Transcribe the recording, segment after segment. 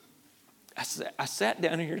I sat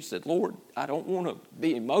down here and said, Lord, I don't want to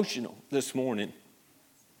be emotional this morning.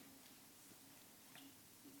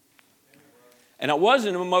 And I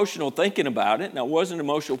wasn't emotional thinking about it, and I wasn't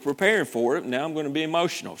emotional preparing for it. Now I'm going to be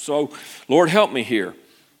emotional. So, Lord, help me here.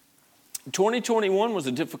 2021 was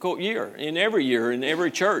a difficult year, in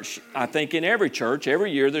every church. I think in every church,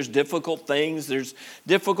 every year, there's difficult things. There's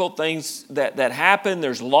difficult things that happen.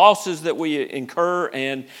 There's losses that we incur,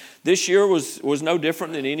 and this year was no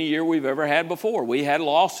different than any year we've ever had before. We had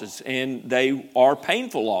losses, and they are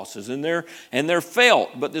painful losses, and they're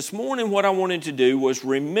felt. But this morning, what I wanted to do was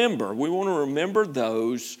remember. We want to remember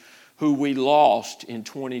those who we lost in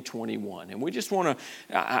 2021, and we just want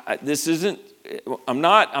to. I'm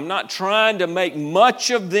not trying to make much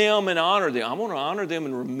of them and honor them. I want to honor them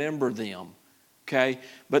and remember them. Okay,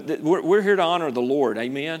 but we're here to honor the Lord.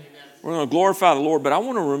 Amen. We're going to glorify the Lord, but I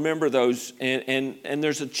want to remember those, and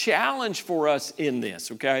there's a challenge for us in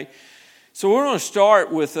this, okay? So we're going to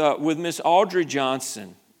start with Miss Audrey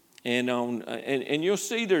Johnson, and you'll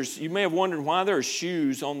see you may have wondered why there are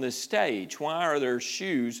shoes on this stage. Why are there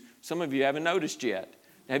shoes? Some of you haven't noticed yet.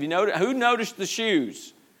 Have you noticed? Who noticed the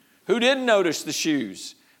shoes? Who didn't notice the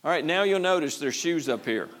shoes? All right, now you'll notice there's shoes up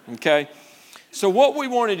here, okay? So what we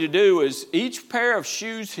wanted to do is each pair of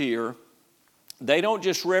shoes here, they don't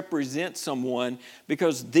just represent someone,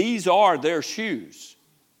 because these are their shoes.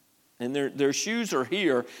 And their shoes are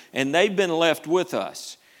here, and they've been left with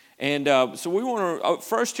us. And so we want to,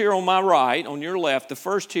 first here on my right, on your left, the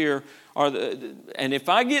first here are and if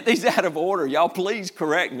I get these out of order, y'all please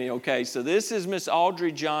correct me, okay? So this is Miss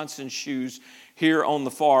Audrey Johnson's shoes here on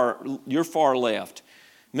your far left.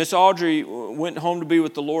 Miss Audrey went home to be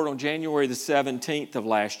with the Lord on January the 17th of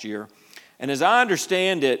last year. And as I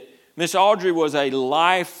understand it, Miss Audrey was a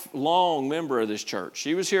lifelong member of this church.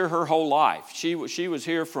 She was here her whole life. She was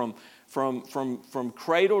here from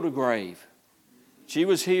cradle to grave. She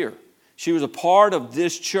was here. She was a part of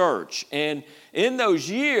this church. And in those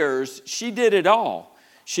years, she did it all.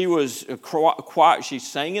 She was she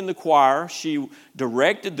sang in the choir. She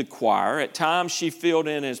directed the choir. At times, she filled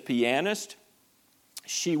in as pianist.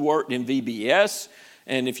 She worked in VBS.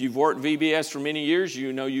 And if you've worked VBS for many years,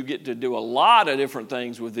 you know you get to do a lot of different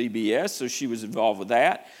things with VBS. So she was involved with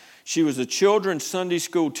that. She was a children's Sunday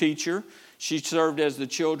school teacher. She served as the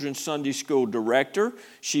children's Sunday school director.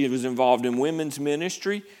 She was involved in women's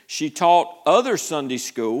ministry. She taught other Sunday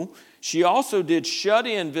school. She also did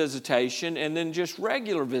shut-in visitation and then just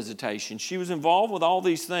regular visitation. She was involved with all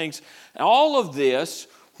these things. All of this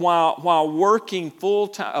while working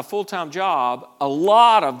a full-time job a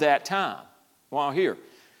lot of that time while here.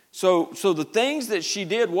 So the things that she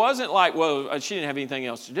did wasn't like, well, she didn't have anything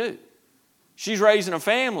else to do. She's raising a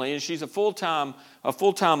family, and she's a full-time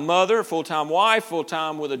mother, a full-time wife,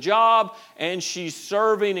 full-time with a job, and she's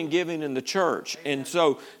serving and giving in the church. And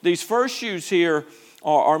so these first shoes here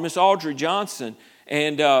are Miss Audrey Johnson,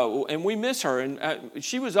 and we miss her. And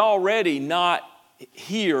she was already not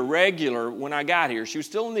here regular when I got here. She was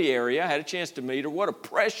still in the area. I had a chance to meet her. What a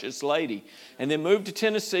precious lady. And then moved to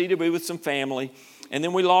Tennessee to be with some family. And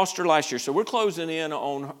then we lost her last year. So we're closing in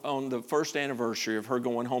on the first anniversary of her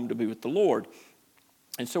going home to be with the Lord.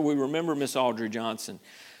 And so we remember Miss Audrey Johnson.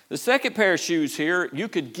 The second pair of shoes here, you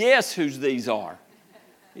could guess whose these are.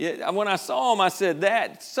 When I saw them, I said,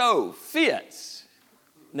 that so fits.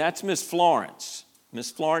 And that's Miss Florence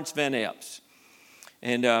Van Epps.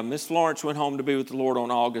 And Miss Florence went home to be with the Lord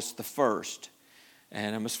on August the 1st.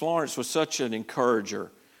 And Miss Florence was such an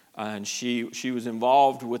encourager. And she was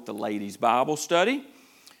involved with the ladies' Bible study.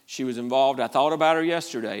 She was involved, I thought about her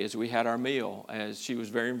yesterday as we had our meal, as she was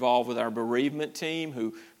very involved with our bereavement team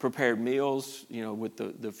who prepared meals, with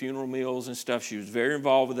the funeral meals and stuff. She was very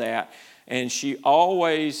involved with that. And she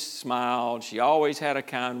always smiled. She always had a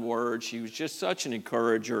kind word. She was just such an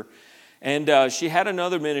encourager. And she had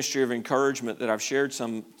another ministry of encouragement that I've shared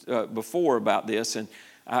some before about this. And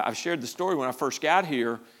I've shared the story when I first got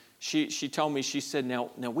here. She told me, she said,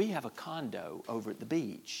 now we have a condo over at the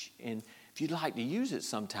beach, and if you'd like to use it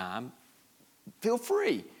sometime, feel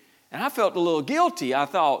free. And I felt a little guilty. I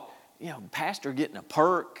thought, pastor getting a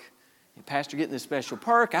perk, pastor getting this special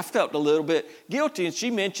perk. I felt a little bit guilty, and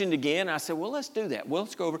she mentioned again. I said, well, let's do that. Well,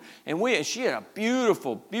 let's go over. And she had a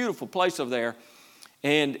beautiful, beautiful place over there.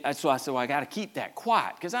 And so I said, well, I got to keep that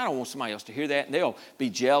quiet because I don't want somebody else to hear that. And they'll be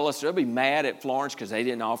jealous. They'll be mad at Florence because they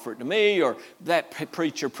didn't offer it to me. Or that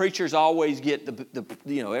preachers always get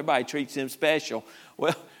everybody treats them special.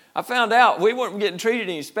 Well, I found out we weren't getting treated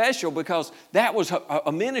any special because that was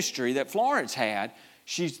a ministry that Florence had.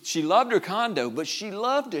 She loved her condo, but she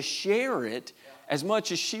loved to share it as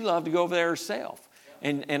much as she loved to go over there herself.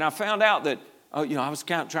 And I found out that Oh, I was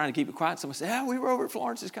trying to keep it quiet. Someone said, we were over at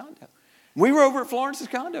Florence's condo. We were over at Florence's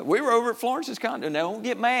condo. We were over at Florence's condo. Now, don't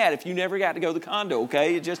get mad if you never got to go to the condo,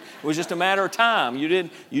 okay? It was just a matter of time. You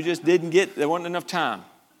just didn't get, there wasn't enough time.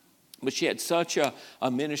 But she had such a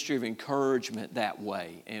ministry of encouragement that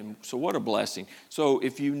way. And so what a blessing. So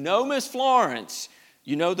if you know Miss Florence,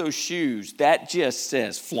 you know those shoes. That just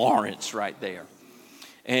says Florence right there.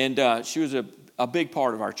 And she was a big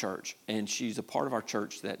part of our church. And she's a part of our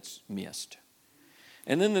church that's missed.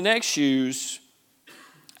 And then the next shoes,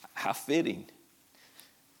 how fitting.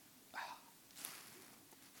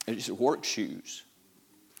 They're just work shoes.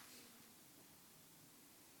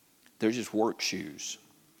 They're just work shoes.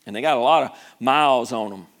 And they got a lot of miles on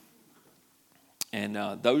them.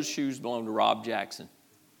 And those shoes belong to Rob Jackson.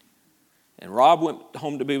 And Rob went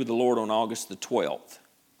home to be with the Lord on August the 12th.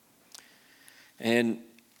 And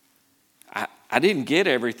I didn't get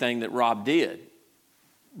everything that Rob did.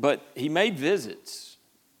 But he made visits.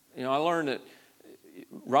 I learned that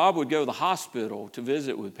Rob would go to the hospital to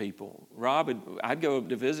visit with people. I'd go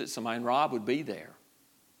to visit somebody and Rob would be there.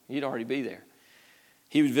 He'd already be there.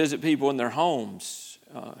 He would visit people in their homes.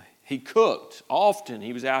 He cooked often.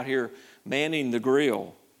 He was out here manning the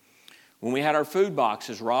grill. When we had our food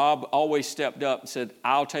boxes, Rob always stepped up and said,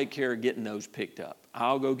 I'll take care of getting those picked up.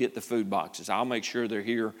 I'll go get the food boxes. I'll make sure they're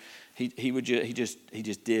here. He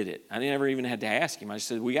just did it. I never even had to ask him. I just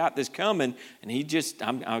said, we got this coming, and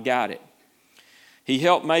I got it. He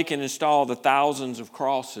helped make and install the thousands of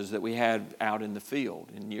crosses that we had out in the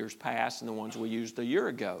field in years past and the ones we used a year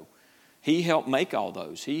ago. He helped make all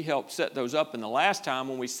those. He helped set those up. And the last time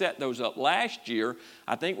when we set those up last year,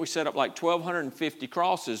 I think we set up like 1,250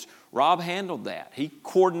 crosses. Rob handled that. He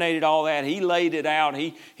coordinated all that. He laid it out.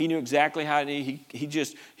 He knew exactly how he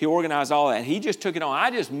organized all that. He just took it on.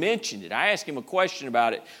 I just mentioned it. I asked him a question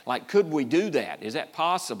about it, like, could we do that? Is that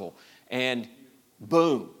possible? And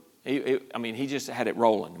boom. He just had it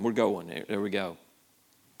rolling. We're going. There we go.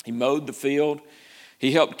 He mowed the field.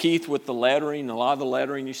 He helped Keith with the lettering. A lot of the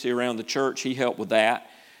lettering you see around the church, he helped with that.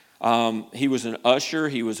 He was an usher.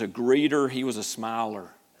 He was a greeter. He was a smiler.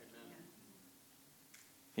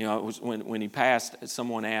 It was when he passed,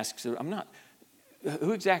 someone asked,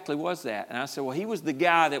 who exactly was that? And I said, well, he was the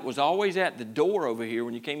guy that was always at the door over here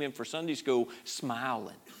when you came in for Sunday school,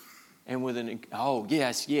 smiling. And with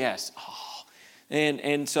yes. Oh.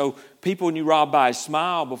 And so people knew Rob by his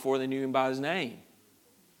smile before they knew him by his name.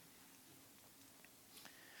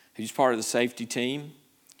 He was part of the safety team.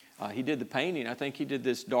 He did the painting. I think he did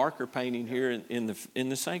this darker painting here in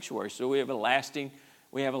the sanctuary. So we have a lasting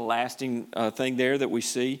thing there that we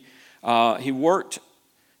see. He worked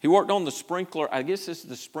on the sprinkler. I guess this is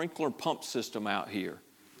the sprinkler pump system out here.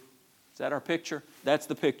 Is that our picture? That's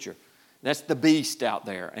the picture. That's the beast out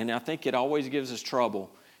there. And I think it always gives us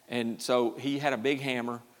trouble. And so he had a big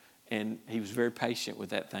hammer. And he was very patient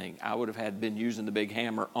with that thing. I would have been using the big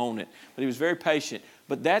hammer on it. But he was very patient.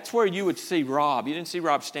 But that's where you would see Rob. You didn't see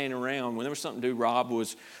Rob standing around. When there was something to do, Rob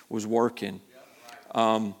was working.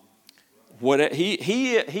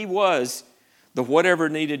 He was the whatever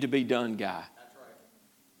needed to be done guy.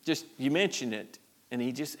 Just, you mentioned it, and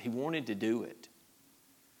he wanted to do it.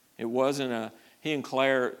 It wasn't he and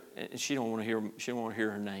Claire, she don't want to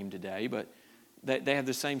hear her name today, but they have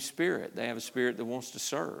the same spirit. They have a spirit that wants to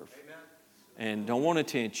serve. Amen. And don't want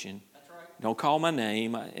attention. That's right. Don't call my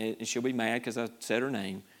name. And she'll be mad because I said her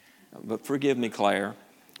name. But forgive me, Claire.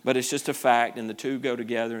 But it's just a fact, and the two go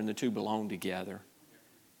together, and the two belong together.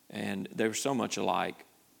 And they were so much alike.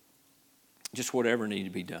 Just whatever needed to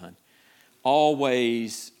be done.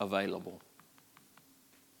 Always available.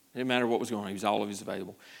 It didn't matter what was going on. He was always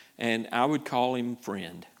available. And I would call him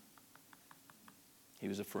friend. He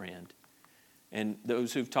was a friend. And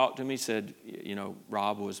those who've talked to me said,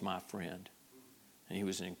 Rob was my friend. And he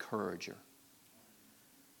was an encourager.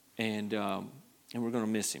 And we're going to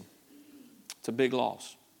miss him. It's a big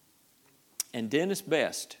loss. And Dennis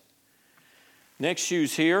Best. Next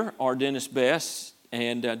shoes here are Dennis Best.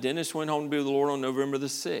 And Dennis went home to be with the Lord on November the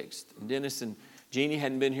 6th. And Dennis and Jeannie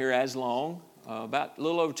hadn't been here as long. About a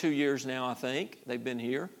little over 2 years now, I think, they've been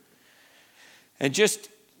here. And just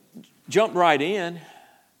jumped right in.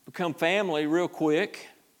 Become family real quick.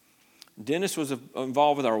 Dennis was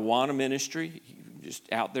involved with our Awana ministry,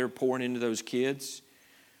 just out there pouring into those kids.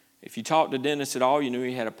 If you talked to Dennis at all, you knew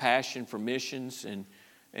he had a passion for missions,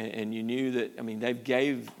 and you knew that, they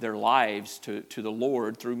gave their lives to the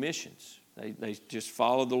Lord through missions. They just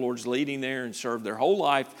followed the Lord's leading there and served their whole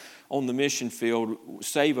life on the mission field,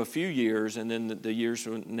 save a few years, and then the years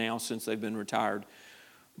now since they've been retired.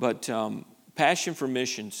 But passion for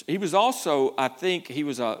missions. He was also, I think, he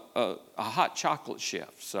was a hot chocolate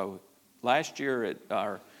chef. So last year at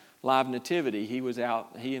our live nativity,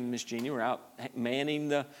 he and Miss Jeannie were out manning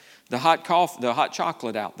the hot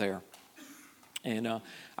chocolate out there. And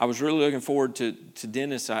I was really looking forward to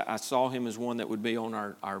Dennis. I saw him as one that would be on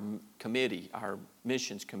our committee, our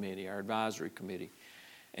missions committee, our advisory committee.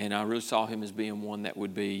 And I really saw him as being one that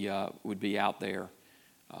would be out there.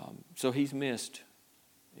 So he's missed.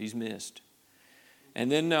 He's missed. And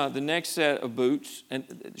then the next set of boots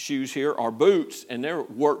and shoes here are boots, and they're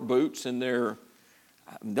work boots, and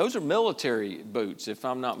those are military boots, if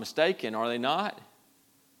I'm not mistaken. Are they not?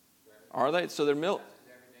 Are they? So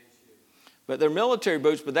but they're military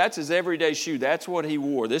boots, but that's his everyday shoe. That's what he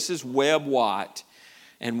wore. This is Webb White.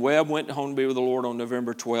 And Webb went home to be with the Lord on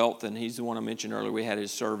November 12th, and he's the one I mentioned earlier. We had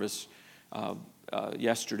his service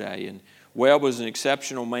yesterday. And Webb was an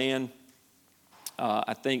exceptional man.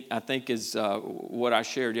 I think is what I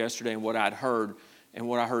shared yesterday and what I'd heard, and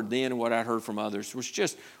what I heard then and what I heard from others was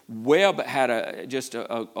just Webb had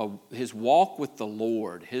his walk with the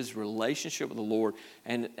Lord, his relationship with the Lord,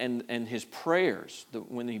 and his prayers.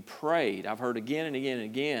 When he prayed, I've heard again and again and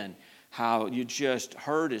again how you just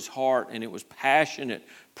heard his heart, and it was passionate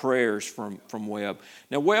prayers from Webb.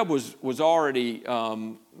 Now Webb was already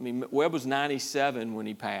Webb was 97 when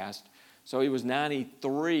he passed, so he was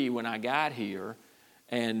 93 when I got here.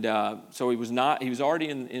 And so he was already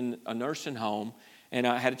in a nursing home, and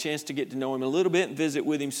I had a chance to get to know him a little bit and visit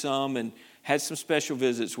with him some, and had some special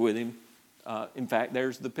visits with him. In fact,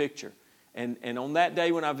 there's the picture. And on that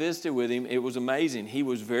day when I visited with him, it was amazing. He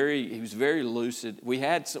was very lucid. We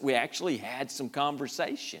actually had some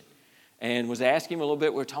conversation, and was asking him a little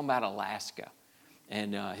bit. We were talking about Alaska,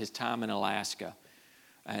 and his time in Alaska.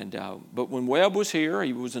 And but when Webb was here,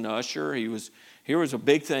 he was an usher. Here was a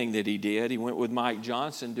big thing that he did. He went with Mike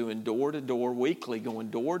Johnson doing door-to-door weekly, going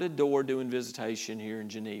door-to-door doing visitation here in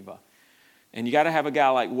Geneva. And you got to have a guy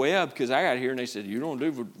like Webb, because I got here and they said, you don't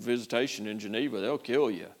do visitation in Geneva, they'll kill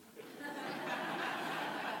you.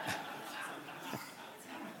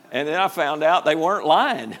 And then I found out they weren't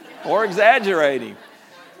lying or exaggerating.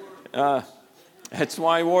 That's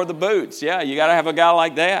why he wore the boots. Yeah, you got to have a guy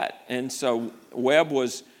like that. And so Webb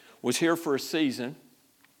was here for a season,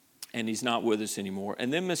 and he's not with us anymore.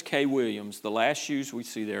 And then Miss Kay Williams, the last shoes we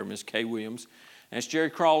see there, Miss Kay Williams. That's Jerry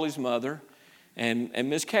Crawley's mother. And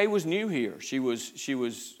Miss Kay was new here. She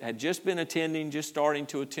had just been attending, just starting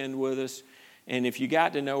to attend with us. And if you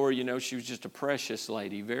got to know her, you know she was just a precious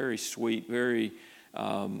lady, very sweet, very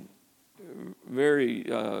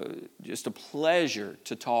just a pleasure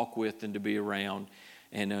to talk with and to be around.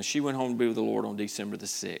 And she went home to be with the Lord on December the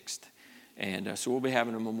 6th. And so we'll be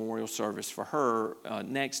having a memorial service for her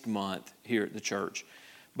next month here at the church.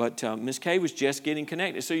 But Miss Kay was just getting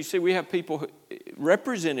connected. So you see, we have people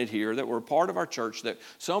represented here that were a part of our church, that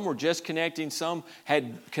some were just connecting, some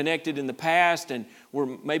had connected in the past and were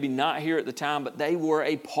maybe not here at the time, but they were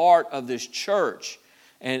a part of this church.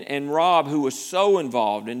 And Rob, who was so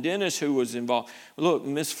involved, and Dennis, who was involved. Look,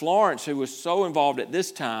 Miss Florence, who was so involved at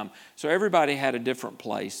this time. So everybody had a different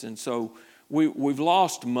place. And so we've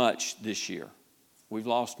lost much this year. We've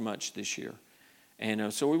lost much this year.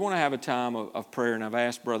 And so we want to have a time of prayer. And I've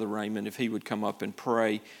asked Brother Raymond if he would come up and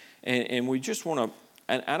pray. And we just want to,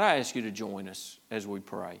 and I ask you to join us as we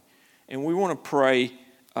pray. And we want to pray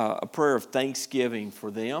a prayer of thanksgiving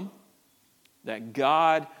for them, that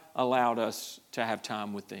God allowed us to have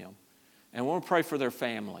time with them. And I want to pray for their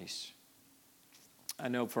families. I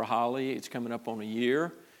know for Holly, it's coming up on a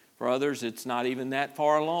year. For others, it's not even that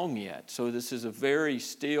far along yet. So this is a very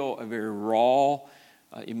raw,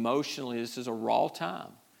 emotionally, this is a raw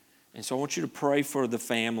time. And so I want you to pray for the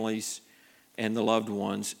families and the loved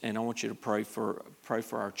ones, and I want you to pray for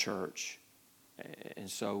our church. And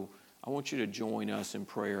so I want you to join us in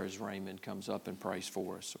prayer as Raymond comes up and prays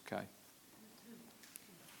for us, okay?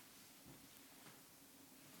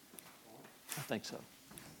 I think so.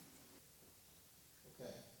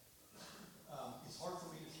 Okay. It's hard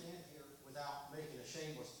for me to stand here without making a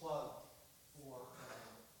shameless plug for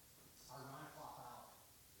our 9 o'clock hour.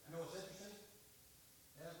 You know what's interesting?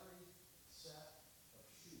 Every set of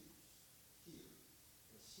shoes here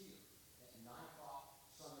is here at 9 o'clock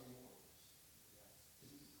Sunday mornings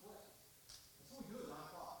to be equipped. That's what we do at 9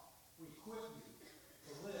 o'clock. We equip you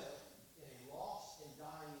to live in a lost and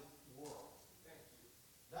dying world.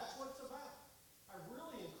 That's what it's about. I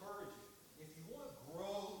really encourage you, if you want to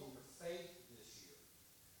grow in your faith this year,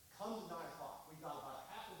 come to 9 o'clock. We've got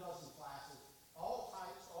about half a dozen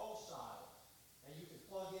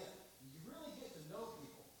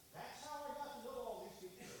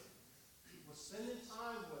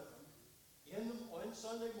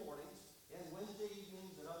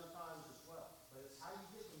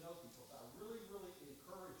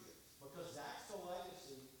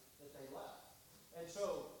And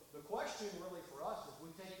so the question really for us, as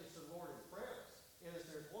we take this to the Lord in prayer, is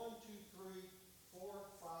there's 1, 2, 3, 4,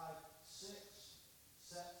 5, 6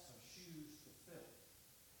 sets of shoes to fill.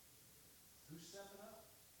 Who's stepping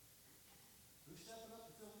up? Who's stepping up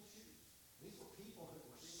to fill these shoes? These were people that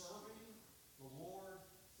were serving the Lord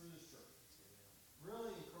through this church.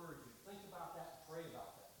 Really encourage you. Think about that and pray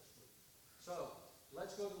about that this week. So,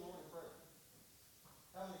 let's go to the Lord in prayer.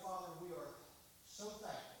 Heavenly Father, we are so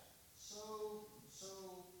thankful,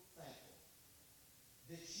 so thankful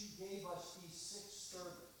that you gave us these 6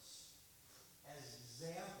 servants as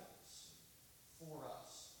examples for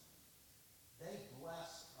us. They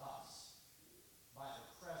blessed us by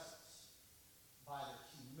their presence, by their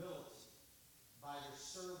humility, by their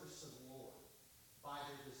service to the Lord, by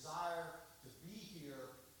their desire to be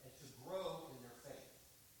here and to grow in their faith.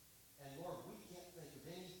 And Lord, we can't think of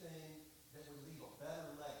anything that would leave a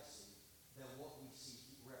better legacy than what we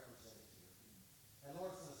see represented here. And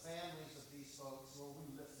Lord, for the families of these folks, Lord,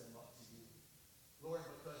 we lift them up to you. Lord,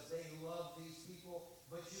 because they love these people.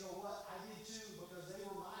 But you know what? I did too, because they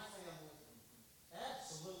were my family.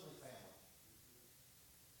 Absolutely family.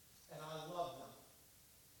 And I love them.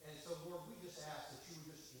 And so, Lord, we just ask that you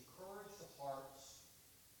would just encourage the hearts,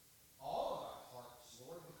 all of our hearts,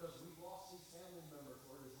 Lord, because we've lost these family members,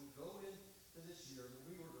 Lord, as we go into this year, that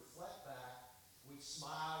we would reflect back, we'd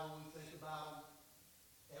smile when we think about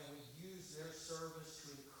them, and we'd use their service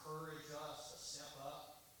to encourage us to step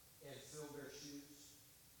up and fill their shoes,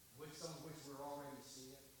 with some of which we're already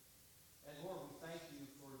seeing. And Lord, we thank you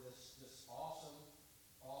for this awesome,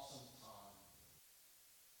 awesome time.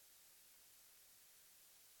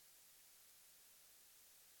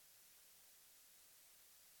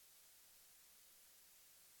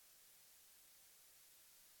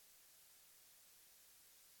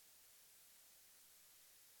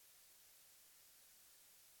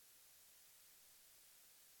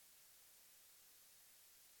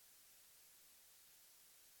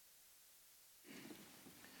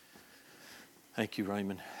 Thank you,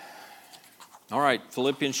 Raymond. All right,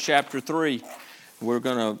 Philippians chapter 3. I'm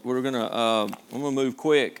gonna move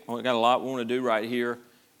quick. We got a lot we want to do right here,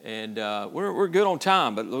 and we're good on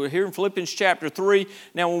time. But we're here in Philippians chapter 3.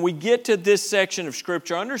 Now, when we get to this section of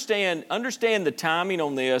Scripture, understand the timing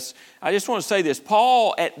on this. I just want to say this: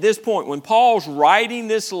 Paul, at this point, when Paul's writing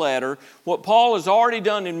this letter, what Paul has already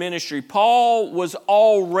done in ministry, Paul was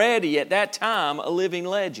already at that time a living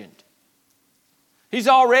legend. He's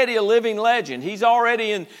already a living legend. He's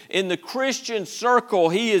already in the Christian circle.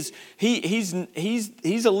 He's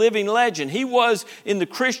a living legend. He was in the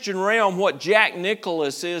Christian realm what Jack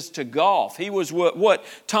Nicklaus is to golf. He was what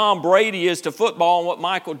Tom Brady is to football and what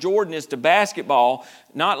Michael Jordan is to basketball.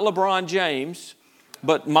 Not LeBron James,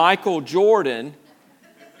 but Michael Jordan.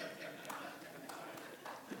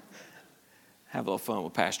 Have a little fun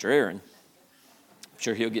with Pastor Aaron. I'm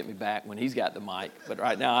sure he'll get me back when he's got the mic, but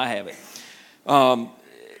right now I have it.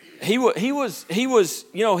 He was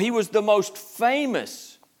the most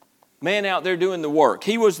famous man out there doing the work.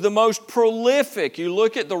 He was the most prolific. You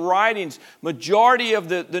look at the writings, majority of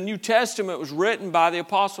the New Testament was written by the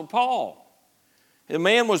Apostle Paul. The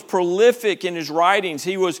man was prolific in his writings.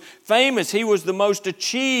 He was famous. He was the most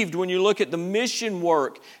achieved when you look at the mission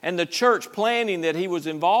work and the church planning that he was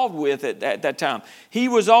involved with at that time. He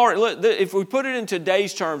was already, if we put it in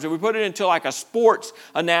today's terms, if we put it into like a sports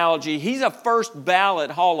analogy, he's a first ballot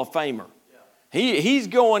Hall of Famer. He's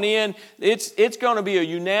going in. It's going to be a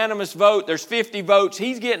unanimous vote. There's 50 votes.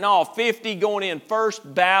 He's getting all 50 going in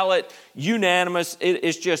first ballot, unanimous.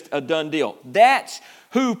 It's just a done deal. That's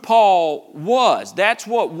who Paul was. That's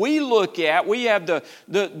what we look at. We have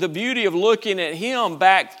the beauty of looking at him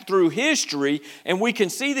back through history, and we can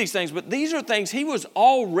see these things. But these are things, he was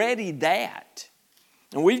already that.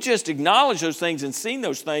 And we've just acknowledged those things and seen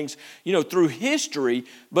those things, through history.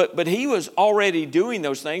 But he was already doing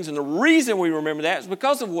those things. And the reason we remember that is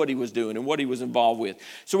because of what he was doing and what he was involved with.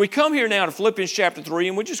 So we come here now to Philippians chapter 3,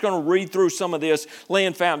 and we're just going to read through some of this,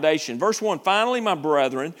 laying foundation. Verse 1, finally, my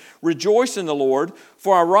brethren, rejoice in the Lord,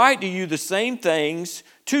 for I write to you the same things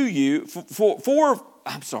to you,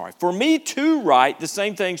 for me to write the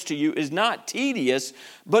same things to you is not tedious,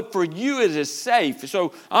 but for you it is safe.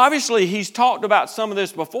 So obviously he's talked about some of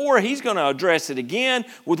this before. He's going to address it again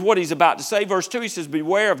with what he's about to say. Verse 2, he says,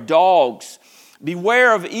 beware of dogs.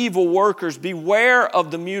 Beware of evil workers. Beware of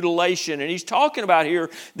the mutilation. And he's talking about here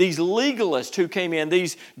these legalists who came in,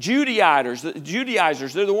 these Judaizers.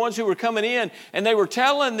 They're the ones who were coming in, and they were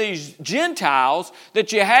telling these Gentiles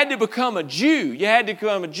that you had to become a Jew. You had to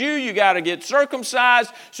become a Jew. You got to get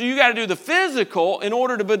circumcised. So you got to do the physical in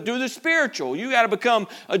order to do the spiritual. You got to become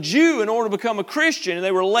a Jew in order to become a Christian. And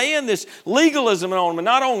they were laying this legalism on them. And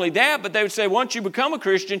not only that, but they would say once you become a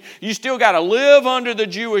Christian, you still got to live under the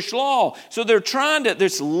Jewish law. So they're trying to,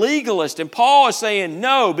 this legalist, and Paul is saying,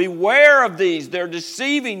 no, beware of these. They're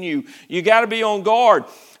deceiving you. You got to be on guard.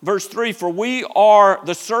 Verse 3, for we are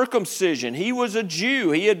the circumcision. He was a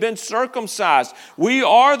Jew. He had been circumcised. We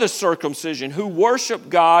are the circumcision who worship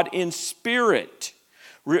God in spirit.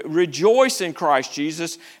 Rejoice in Christ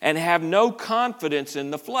Jesus and have no confidence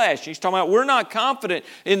in the flesh. He's talking about we're not confident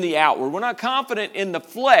in the outward. We're not confident in the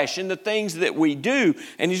flesh, in the things that we do.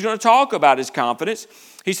 And he's going to talk about his confidence.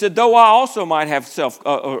 He said, though I also might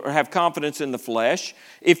have confidence in the flesh,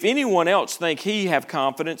 if anyone else think he have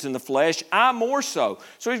confidence in the flesh, I more so.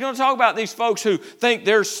 So he's going to talk about these folks who think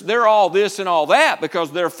they're all this and all that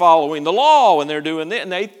because they're following the law and they're doing this,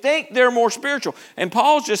 and they think they're more spiritual. And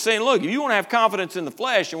Paul's just saying, look, if you want to have confidence in the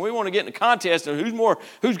flesh and we want to get in a contest of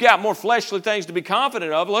who's got more fleshly things to be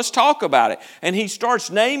confident of, let's talk about it. And he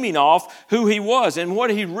starts naming off who he was. And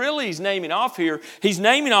what he really is naming off here, he's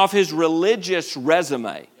naming off his religious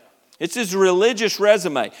resume. It's his religious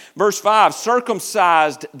resume. Verse 5,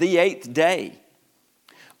 circumcised the 8th day,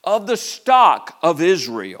 of the stock of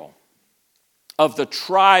Israel, of the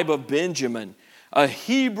tribe of Benjamin, a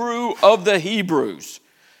Hebrew of the Hebrews.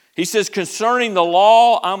 He says, concerning the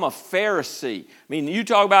law, I'm a Pharisee. I mean, you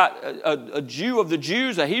talk about a Jew of the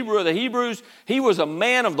Jews, a Hebrew of the Hebrews. He was a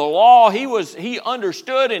man of the law. He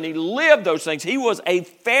understood and he lived those things. He was a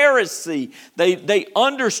Pharisee. They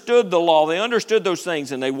understood the law. They understood those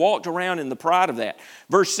things, and they walked around in the pride of that.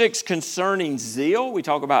 Verse 6, concerning zeal. We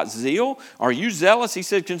talk about zeal. Are you zealous? He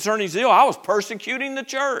said, concerning zeal, I was persecuting the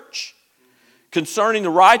church. Concerning the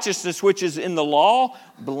righteousness which is in the law,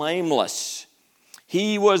 blameless.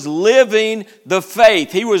 He was living the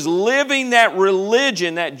faith. He was living that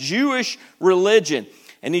religion, that Jewish religion.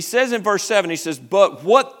 And he says in verse 7, he says, but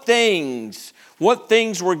what things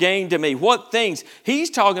were gained to me? What things? He's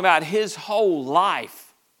talking about his whole life.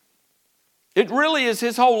 It really is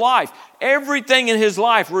his whole life. Everything in his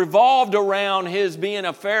life revolved around his being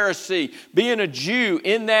a Pharisee, being a Jew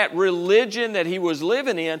in that religion that he was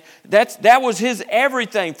living in. That was his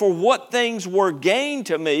everything. For what things were gained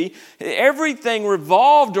to me, everything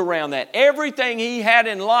revolved around that. Everything he had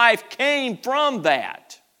in life came from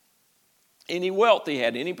that. Any wealth he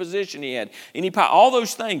had, any position he had, any power, all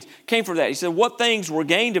those things came from that. He said, what things were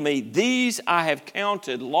gained to me, these I have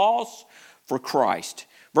counted loss for Christ.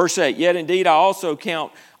 Verse 8, yet indeed I also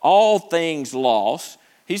count all things loss.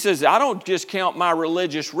 He says, I don't just count my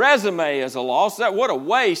religious resume as a loss. What a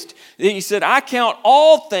waste. He said, I count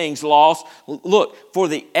all things loss. Look, for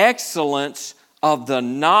the excellence of the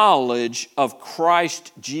knowledge of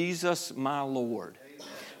Christ Jesus my Lord.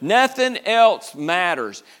 Nothing else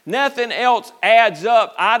matters. Nothing else adds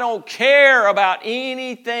up. I don't care about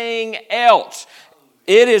anything else.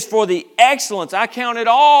 It is for the excellence. I count it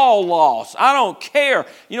all loss. I don't care.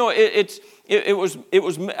 You know,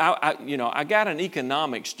 I got an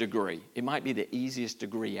economics degree. It might be the easiest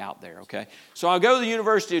degree out there, okay? So I go to the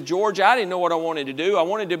University of Georgia. I didn't know what I wanted to do. I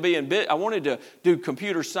wanted to do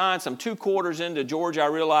computer science. I'm 2 quarters into Georgia. I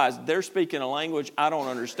realized they're speaking a language I don't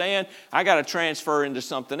understand. I got to transfer into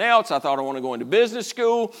something else. I thought I want to go into business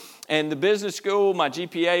school. And the business school, my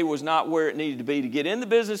GPA was not where it needed to be to get in the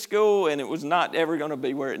business school, and it was not ever going to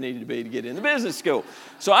be where it needed to be to get in the business school.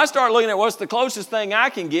 So I started looking at what's the closest thing I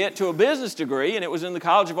can get to a business degree, and it was in the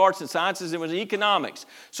College of Arts and Sciences. It was economics.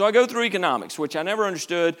 So I go through economics, which I never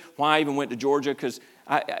understood why I even went to Georgia, because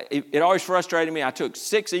it always frustrated me. I took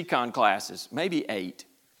 6 econ classes, maybe 8.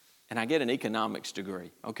 And I get an economics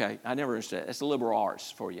degree, okay? I never understood. That's liberal arts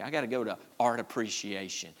for you. I got to go to art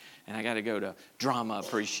appreciation, and I got to go to drama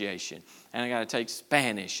appreciation, and I got to take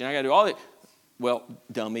Spanish, and I got to do all that. Well,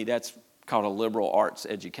 dummy, that's called a liberal arts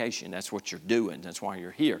education. That's what you're doing. That's why you're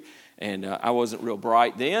here. And I wasn't real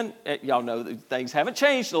bright then. Y'all know that things haven't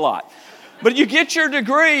changed a lot. But you get your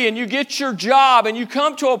degree and you get your job and you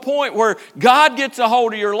come to a point where God gets a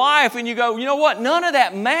hold of your life and you go, you know what? None of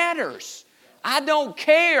that matters. I don't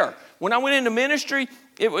care. When I went into ministry,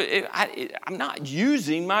 I'm not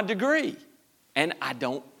using my degree, and I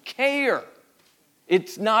don't care.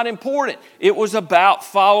 It's not important. It was about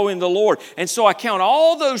following the Lord. And so I count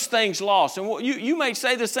all those things lost. And you may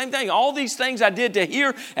say the same thing. All these things I did to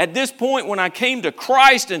here at this point when I came to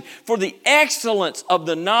Christ, and for the excellence of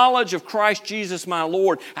the knowledge of Christ Jesus my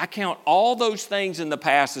Lord, I count all those things in the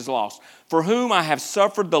past as lost. For whom I have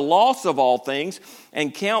suffered the loss of all things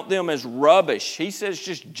and count them as rubbish. He says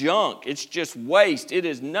just junk. It's just waste. It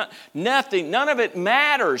is nothing. None of it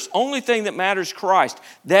matters. Only thing that matters is Christ,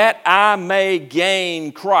 that I may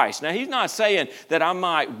gain Christ. Now, he's not saying that I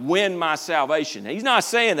might win my salvation. He's not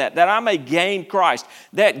saying that I may gain Christ.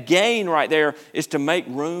 That gain right there is to make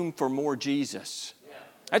room for more Jesus.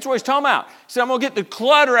 That's what he's talking about. He said, I'm going to get the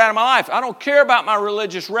clutter out of my life. I don't care about my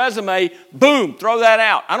religious resume. Boom, throw that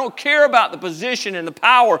out. I don't care about the position and the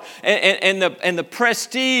power and the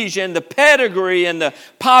prestige and the pedigree and the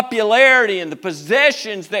popularity and the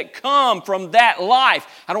possessions that come from that life.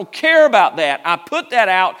 I don't care about that. I put that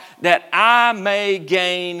out that I may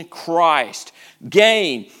gain Christ.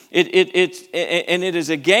 Gain. It is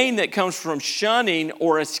a gain that comes from shunning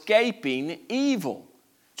or escaping evil.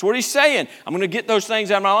 That's what he's saying. I'm going to get those things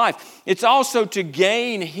out of my life. It's also to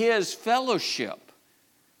gain his fellowship.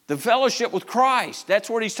 The fellowship with Christ. That's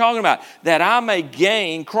what he's talking about. That I may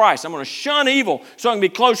gain Christ. I'm going to shun evil so I can be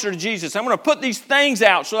closer to Jesus. I'm going to put these things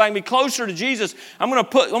out so that I can be closer to Jesus. I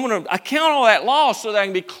count all that loss so that I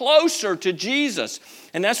can be closer to Jesus.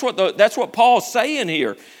 And that's what Paul's saying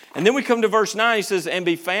here. And then we come to verse 9. He says, and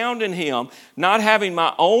be found in him, not having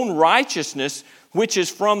my own righteousness, which is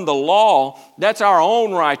from the law. That's our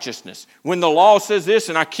own righteousness. When the law says this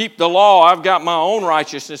and I keep the law, I've got my own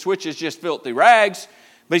righteousness, which is just filthy rags.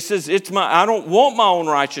 But he says, I don't want my own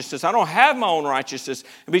righteousness. I don't have my own righteousness.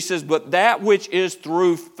 But he says, but that which is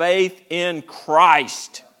through faith in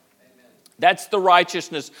Christ. That's the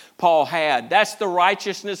righteousness Paul had. That's the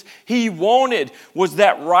righteousness he wanted, was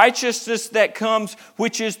that righteousness that comes,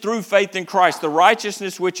 which is through faith in Christ. The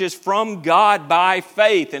righteousness which is from God by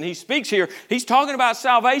faith. And he speaks here, he's talking about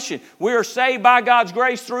salvation. We are saved by God's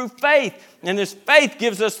grace through faith. And this faith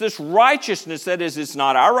gives us this righteousness. That is, it's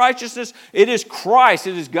not our righteousness. It is Christ.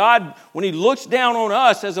 It is God. When he looks down on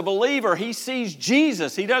us as a believer, he sees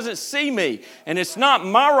Jesus. He doesn't see me. And it's not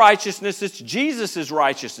my righteousness. It's Jesus'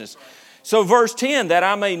 righteousness. So verse 10, that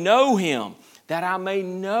I may know him. That I may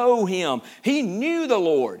know him. He knew the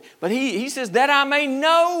Lord. But he says, that I may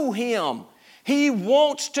know him. He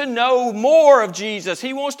wants to know more of Jesus.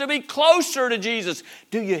 He wants to be closer to Jesus.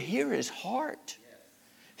 Do you hear his heart?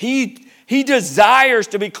 He desires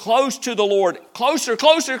to be close to the Lord. Closer,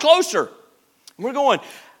 closer, closer. And we're going,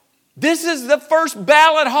 this is the first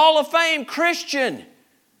ballot Hall of Fame Christian.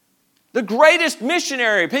 The greatest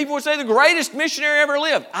missionary. People would say the greatest missionary ever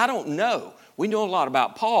lived. I don't know. We know a lot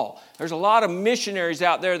about Paul. There's a lot of missionaries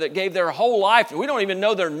out there that gave their whole life, and we don't even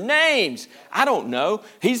know their names. I don't know.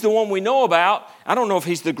 He's the one we know about. I don't know if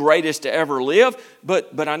he's the greatest to ever live,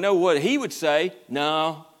 but I know what he would say.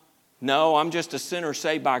 No, I'm just a sinner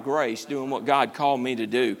saved by grace, doing what God called me to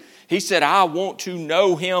do. He said, I want to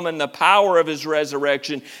know him and the power of his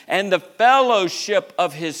resurrection and the fellowship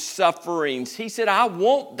of his sufferings. He said, I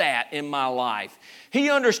want that in my life. He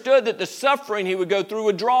understood that the suffering he would go through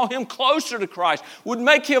would draw him closer to Christ, would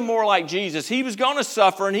make him more like Jesus. He was going to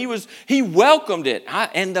suffer, and he welcomed it.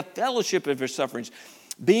 And the fellowship of his sufferings,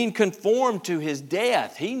 being conformed to his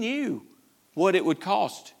death. He knew what it would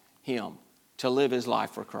cost him to live his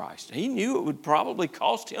life for Christ. He knew it would probably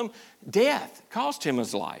cost him death, cost him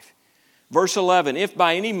his life. Verse 11, if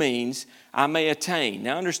by any means I may attain.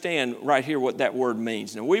 Now understand right here what that word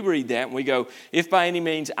means. Now we read that and we go, if by any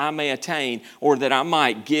means I may attain, or that I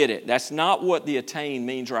might get it. That's not what the attain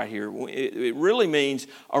means right here. It really means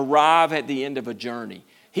arrive at the end of a journey.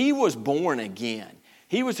 He was born again.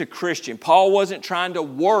 He was a Christian. Paul wasn't trying to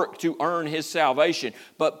work to earn his salvation,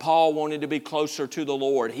 but Paul wanted to be closer to the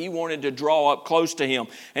Lord. He wanted to draw up close to him.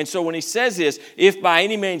 And so when he says this, if by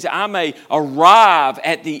any means I may arrive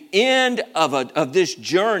at the end of this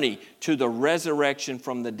journey to the resurrection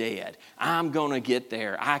from the dead, I'm going to get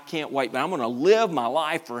there. I can't wait, but I'm going to live my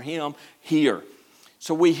life for him here.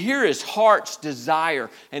 So we hear his heart's desire,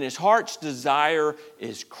 and his heart's desire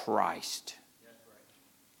is Christ.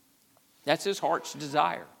 That's his heart's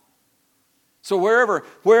desire. So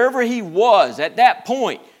wherever he was at that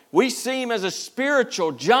point, we see him as a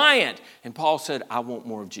spiritual giant. And Paul said, I want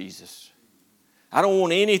more of Jesus. I don't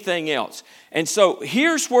want anything else. And so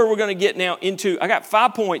here's where we're going to get now into, I got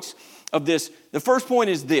 5 points of this. The first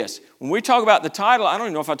point is this. When we talk about the title, I don't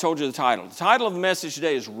even know if I told you the title. The title of the message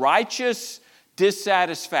today is Righteous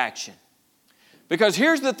Dissatisfaction. Because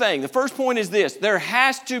here's the thing. The first point is this. There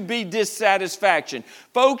has to be dissatisfaction.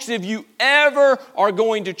 Folks, if you ever are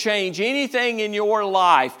going to change anything in your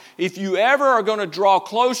life, if you ever are going to draw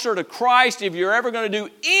closer to Christ, if you're ever going to do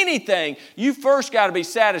anything, you first got to be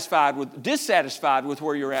dissatisfied with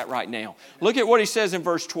where you're at right now. Look at what he says in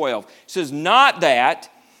verse 12. He says, not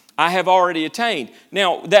that I have already attained.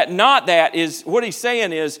 Now, that not that is, what he's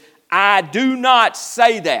saying is, I do not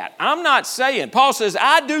say that. I'm not saying. Paul says,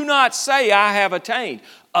 I do not say I have attained.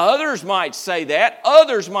 Others might say that.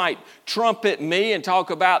 Others might trumpet me and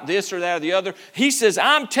talk about this or that or the other. He says,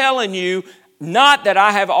 I'm telling you, not that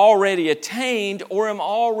I have already attained or am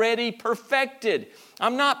already perfected.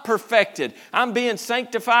 I'm not perfected. I'm being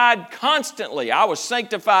sanctified constantly. I was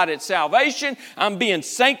sanctified at salvation. I'm being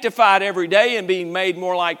sanctified every day and being made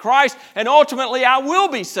more like Christ. And ultimately, I will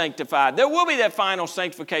be sanctified. There will be that final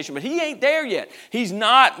sanctification. But he ain't there yet. He's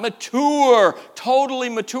not mature, totally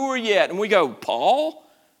mature yet. And we go, Paul?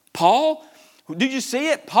 Did you see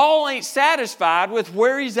it? Paul ain't satisfied with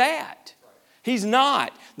where he's at. He's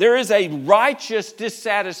not. There is a righteous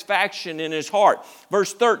dissatisfaction in his heart.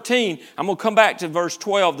 Verse 13, I'm going to come back to verse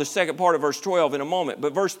 12, the second part of verse 12 in a moment.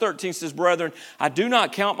 But verse 13 says, brethren, I do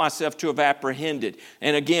not count myself to have apprehended.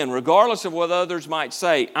 And again, regardless of what others might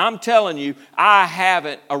say, I'm telling you, I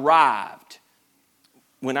haven't arrived.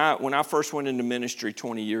 When I first went into ministry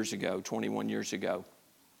 21 years ago,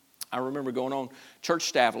 I remember going on church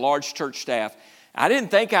staff, large church staff. I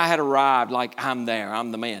didn't think I had arrived like I'm there,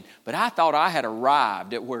 I'm the man. But I thought I had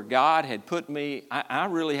arrived at where God had put me. I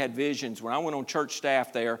really had visions. When I went on church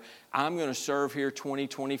staff there, I'm going to serve here 20,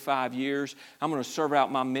 25 years. I'm going to serve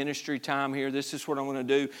out my ministry time here. This is what I'm going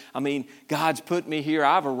to do. I mean, God's put me here.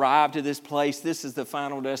 I've arrived to this place. This is the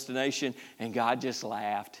final destination. And God just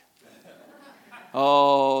laughed.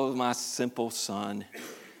 Oh, my simple son.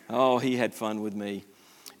 Oh, he had fun with me.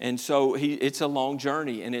 And so it's a long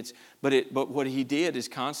journey, but what he did is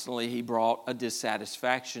constantly he brought a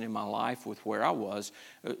dissatisfaction in my life with where I was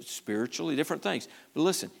spiritually, different things. But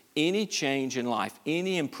listen, any change in life,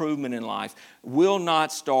 any improvement in life will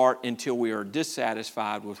not start until we are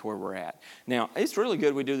dissatisfied with where we're at. Now, it's really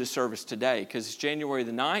good we do this service today because it's January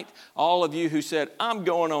the 9th. All of you who said, I'm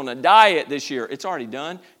going on a diet this year, it's already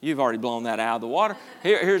done. You've already blown that out of the water.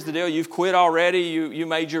 Here's the deal. You've quit already. You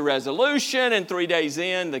made your resolution, and 3 days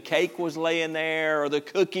in, the cake was laying there or the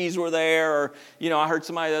cookies were there. Or, I heard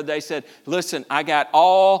somebody the other day said, listen, I got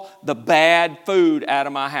all the bad food out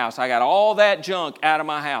of my house. I got all that junk out of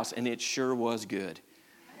my house. And it sure was good.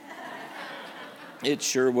 It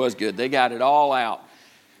sure was good. They got it all out.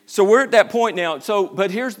 So we're at that point now. But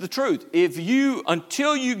here's the truth.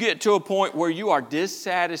 Until you get to a point where you are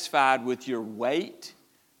dissatisfied with your weight,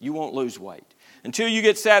 you won't lose weight. Until you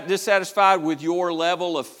get dissatisfied with your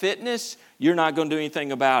level of fitness, you're not going to do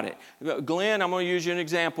anything about it. Glenn, I'm going to use you an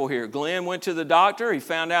example here. Glenn went to the doctor. He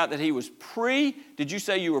found out that he was did you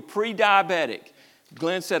say you were pre-diabetic?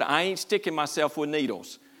 Glenn said, I ain't sticking myself with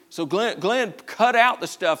needles. So Glenn cut out the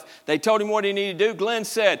stuff. They told him what he needed to do. Glenn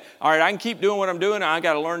said, all right, I can keep doing what I'm doing. I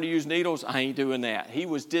got to learn to use needles. I ain't doing that. He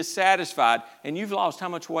was dissatisfied. And you've lost how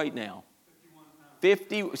much weight now?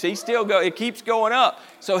 50. See, it keeps going up.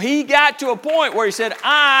 So he got to a point where he said,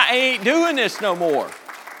 I ain't doing this no more.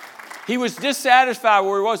 He was dissatisfied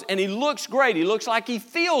where he was. And he looks great. He looks like he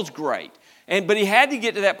feels great. But he had to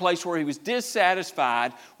get to that place where he was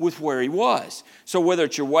dissatisfied with where he was. So whether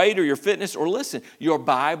it's your weight or your fitness or, listen, your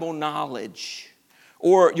Bible knowledge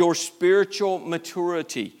or your spiritual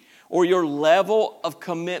maturity or your level of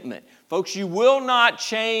commitment. Folks, you will not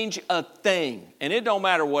change a thing. And it don't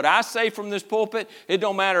matter what I say from this pulpit. It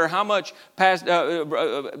don't matter how much Pastor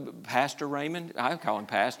Raymond, I call him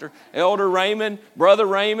Pastor, Elder Raymond, Brother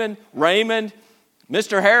Raymond,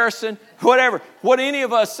 Mr. Harrison, whatever, what any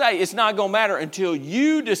of us say, it's not going to matter until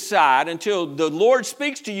you decide, until the Lord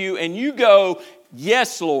speaks to you and you go,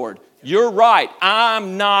 yes, Lord, you're right.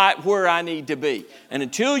 I'm not where I need to be. And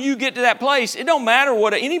until you get to that place, it don't matter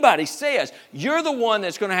what anybody says. You're the one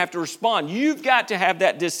that's going to have to respond. You've got to have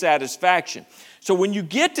that dissatisfaction. So when you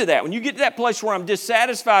get to that place where I'm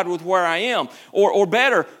dissatisfied with where I am, or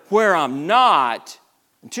better, where I'm not,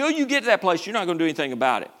 until you get to that place, you're not going to do anything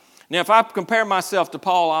about it. Now, if I compare myself to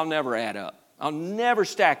Paul, I'll never add up. I'll never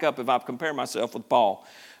stack up if I compare myself with Paul.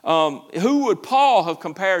 Who would Paul have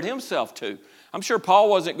compared himself to? I'm sure Paul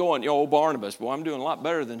wasn't going, old Barnabas, boy, I'm doing a lot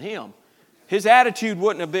better than him. His attitude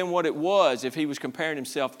wouldn't have been what it was if he was comparing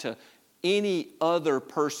himself to any other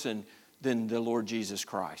person than the Lord Jesus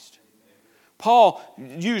Christ. Paul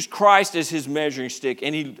used Christ as his measuring stick,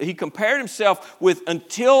 and he compared himself with,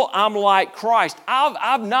 until I'm like Christ.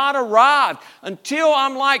 I've not arrived until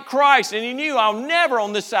I'm like Christ. And he knew I'll never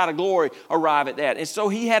on this side of glory arrive at that. And so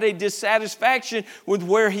he had a dissatisfaction with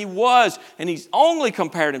where he was, and he's only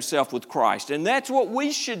compared himself with Christ. And that's what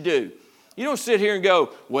we should do. You don't sit here and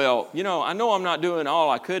go, well, I know I'm not doing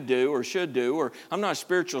all I could do or should do, or I'm not as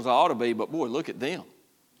spiritual as I ought to be, but boy, look at them.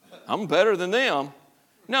 I'm better than them.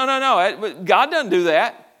 No. God doesn't do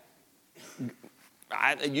that.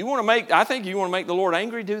 I think you want to make the Lord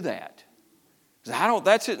angry, do that.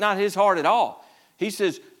 That's not His heart at all. He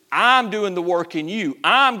says, I'm doing the work in you.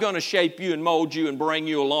 I'm going to shape you and mold you and bring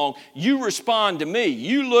you along. You respond to me.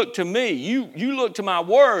 You look to me. You look to my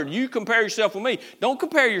word. You compare yourself with me. Don't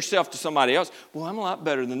compare yourself to somebody else. Well, I'm a lot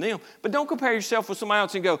better than them. But don't compare yourself with somebody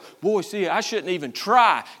else and go, boy, see, I shouldn't even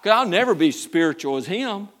try because I'll never be spiritual as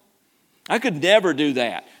him. I could never do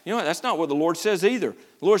that. You know what? That's not what the Lord says either.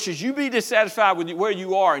 The Lord says, you be dissatisfied with where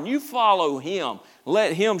you are and you follow Him.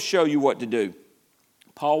 Let Him show you what to do.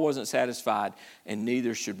 Paul wasn't satisfied, and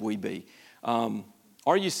neither should we be.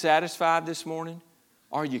 Are you satisfied this morning?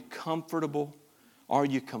 Are you comfortable? Are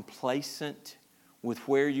you complacent with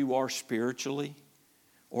where you are spiritually?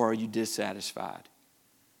 Or are you dissatisfied?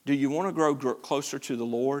 Do you want to grow closer to the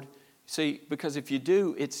Lord? See, because if you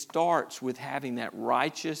do, it starts with having that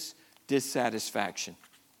righteous dissatisfaction.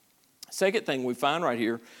 Second thing we find right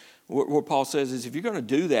here, what Paul says is if you're going to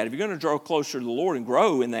do that, if you're going to draw closer to the Lord and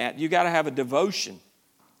grow in that, you got to have a devotion.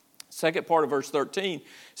 Second part of verse 13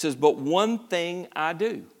 says, but one thing I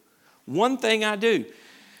do. One thing I do.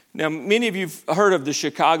 Now, many of you have heard of the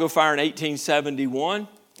Chicago fire in 1871.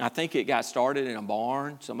 I think it got started in a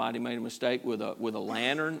barn. Somebody made a mistake with a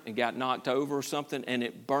lantern and got knocked over or something, and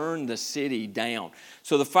it burned the city down.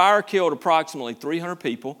 So the fire killed approximately 300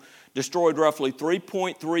 people, destroyed roughly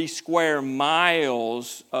 3.3 square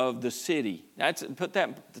miles of the city. Put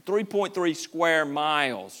that 3.3 square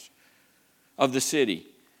miles of the city,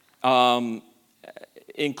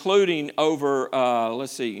 including over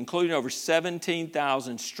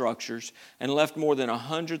 17,000 structures, and left more than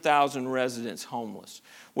 100,000 residents homeless.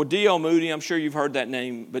 Well, D.L. Moody, I'm sure you've heard that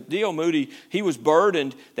name, but D.L. Moody, he was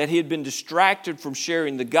burdened that he had been distracted from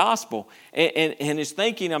sharing the gospel. And his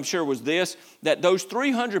thinking, I'm sure, was this, that those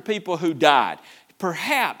 300 people who died,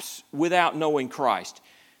 perhaps without knowing Christ,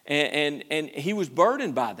 and he was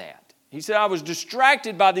burdened by that. He said, I was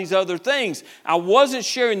distracted by these other things. I wasn't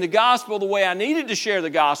sharing the gospel the way I needed to share the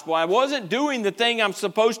gospel. I wasn't doing the thing I'm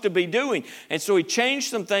supposed to be doing. And so he changed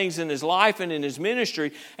some things in his life and in his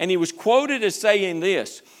ministry. And he was quoted as saying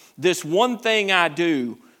this one thing I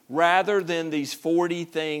do rather than these 40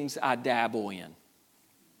 things I dabble in.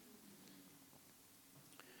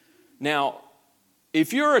 Now,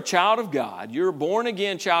 if you're a child of God, you're a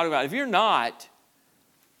born-again child of God. If you're not,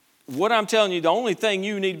 what I'm telling you, the only thing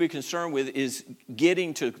you need to be concerned with is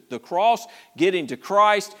getting to the cross, getting to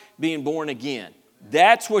Christ, being born again.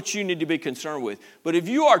 That's what you need to be concerned with. But if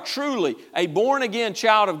you are truly a born-again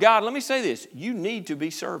child of God, let me say this, you need to be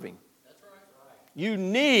serving. That's right. You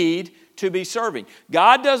need to be serving.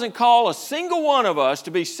 God doesn't call a single one of us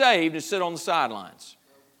to be saved and sit on the sidelines.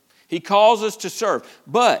 He calls us to serve.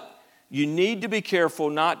 But you need to be careful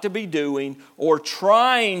not to be doing or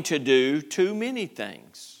trying to do too many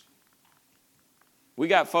things. We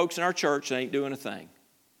got folks in our church that ain't doing a thing.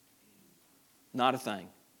 Not a thing.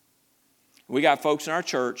 We got folks in our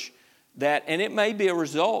church that, and it may be a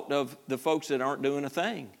result of the folks that aren't doing a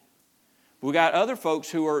thing. We got other folks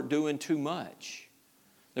who are doing too much.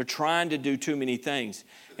 They're trying to do too many things.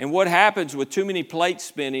 And what happens with too many plates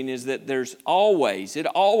spinning is that it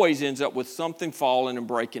always ends up with something falling and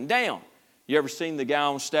breaking down. You ever seen the guy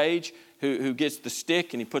on stage who gets the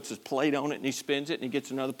stick and he puts his plate on it and he spins it, and he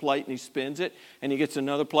gets another plate and he spins it, and he gets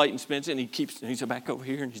another plate and spins it, and he's back over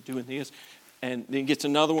here and he's doing this, and then he gets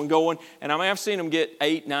another one going. And I've seen him get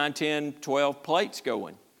 8, 9, 10, 12 plates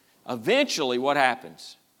going. Eventually, what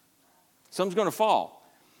happens? Something's going to fall.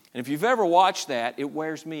 And if you've ever watched that, it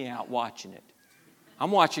wears me out watching it.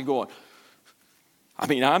 I'm watching going,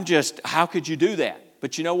 how could you do that?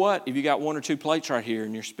 But you know what? If you got 1 or 2 plates right here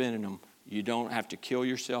and you're spinning them, you don't have to kill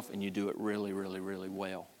yourself, and you do it really, really, really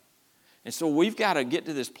well. And so we've got to get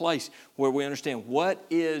to this place where we understand what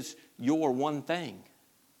is your one thing.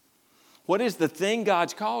 What is the thing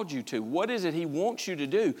God's called you to? What is it He wants you to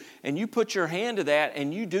do? And you put your hand to that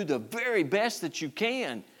and you do the very best that you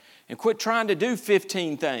can. And quit trying to do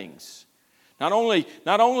 15 things. Not only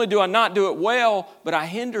do I not do it well, but I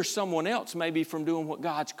hinder someone else maybe from doing what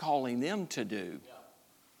God's calling them to do.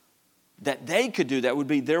 That they could do, that would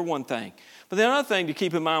be their one thing. But the other thing to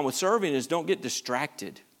keep in mind with serving is don't get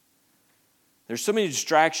distracted. There's so many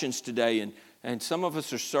distractions today, and some of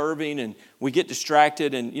us are serving, and we get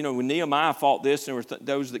distracted. And, when Nehemiah fought this, there were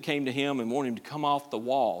those that came to him and wanted him to come off the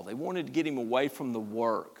wall. They wanted to get him away from the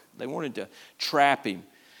work. They wanted to trap him.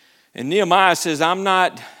 And Nehemiah says,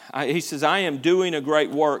 I am doing a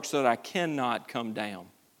great work so that I cannot come down.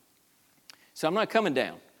 So I'm not coming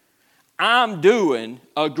down. I'm doing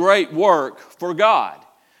a great work for God.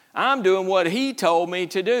 I'm doing what He told me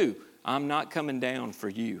to do. I'm not coming down for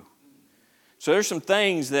you. So there's some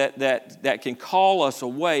things that can call us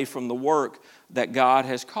away from the work that God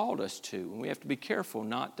has called us to. And we have to be careful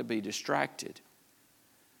not to be distracted.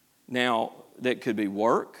 Now, that could be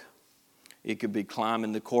work. It could be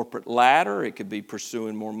climbing the corporate ladder. It could be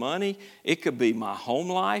pursuing more money. It could be my home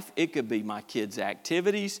life. It could be my kids'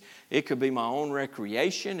 activities. It could be my own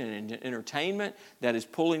recreation and entertainment that is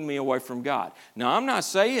pulling me away from God. Now, I'm not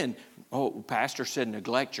saying, pastor said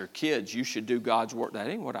neglect your kids. You should do God's work. That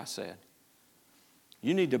ain't what I said.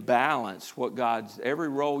 You need to balance every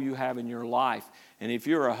role you have in your life. And if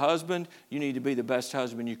you're a husband, you need to be the best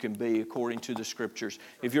husband you can be according to the Scriptures.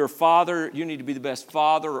 If you're a father, you need to be the best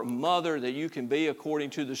father or mother that you can be according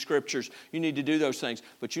to the Scriptures. You need to do those things.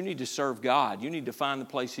 But you need to serve God. You need to find the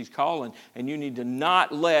place He's calling. And you need to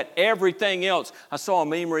not let everything else. I saw a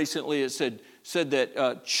meme recently that said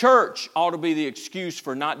that church ought to be the excuse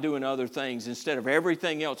for not doing other things instead of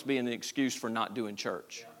everything else being the excuse for not doing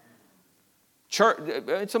church. Church,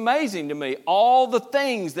 it's amazing to me, all the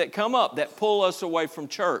things that come up that pull us away from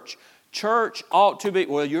church. Church ought to be,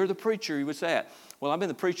 well, you're the preacher, you would say that. Well, I've been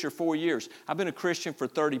the preacher 4 years. I've been a Christian for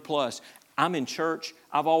 30 plus. I'm in church.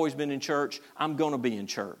 I've always been in church. I'm going to be in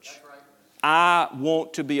church. I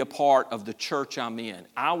want to be a part of the church I'm in.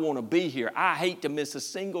 I want to be here. I hate to miss a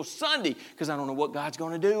single Sunday because I don't know what God's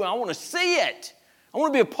going to do. I want to see it. I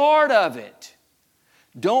want to be a part of it.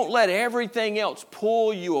 Don't let everything else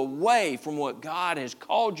pull you away from what God has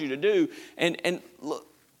called you to do. And look,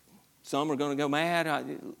 some are going to go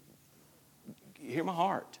mad. Hear my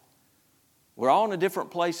heart. We're all in a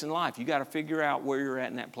different place in life. You got to figure out where you're at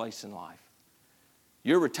in that place in life.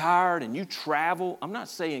 You're retired and you travel. I'm not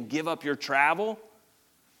saying give up your travel.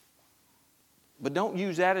 But don't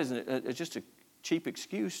use that as just a cheap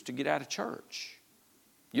excuse to get out of church.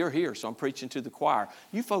 You're here, so I'm preaching to the choir.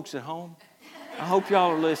 You folks at home, I hope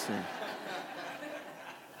y'all are listening.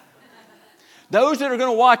 Those that are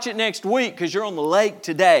going to watch it next week because you're on the lake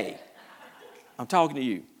today, I'm talking to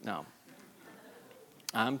you. No.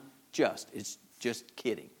 It's just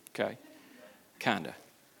kidding, okay? Kinda.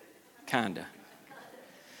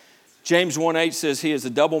 James 1:8 says, he is a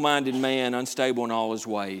double-minded man, unstable in all his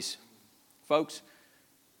ways. Folks,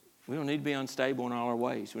 we don't need to be unstable in all our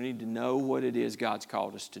ways. We need to know what it is God's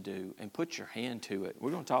called us to do and put your hand to it.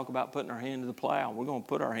 We're going to talk about putting our hand to the plow. We're going to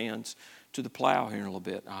put our hands to the plow here in a little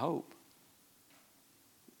bit, I hope.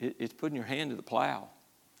 It's putting your hand to the plow.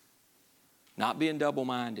 Not being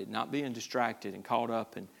double-minded, not being distracted and caught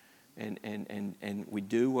up, and we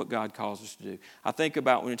do what God calls us to do. I think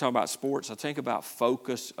about, when you talk about sports, I think about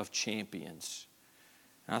focus of champions.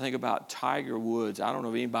 And I think about Tiger Woods. I don't know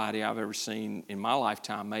of anybody I've ever seen in my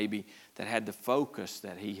lifetime maybe that had the focus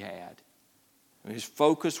that he had. His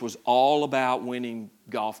focus was all about winning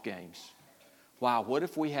golf games. Wow, what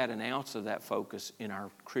if we had an ounce of that focus in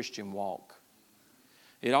our Christian walk?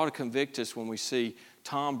 It ought to convict us when we see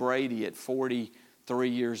Tom Brady at 43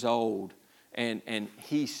 years old and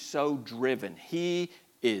he's so driven. He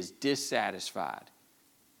is dissatisfied.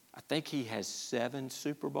 I think he has 7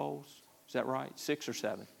 Super Bowls. Is that right? 6 or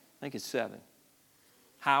 7? I think it's 7.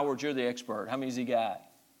 Howard, you're the expert. How many has he got?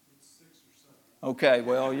 It's 6 or 7. Okay,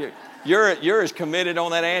 well, you're as committed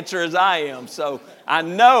on that answer as I am. So I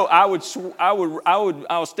know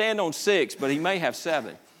I'll stand on 6, but he may have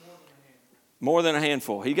 7. More than a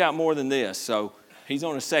handful. He got more than this, so he's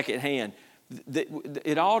on a second hand.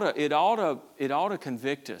 It ought to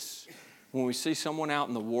convict us when we see someone out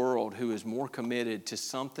in the world who is more committed to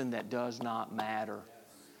something that does not matter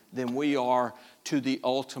than we are to the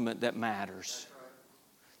ultimate that matters.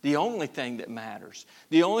 The only thing that matters.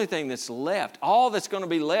 The only thing that's left. All that's going to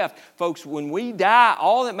be left. Folks, when we die,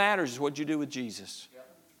 all that matters is what you do with Jesus.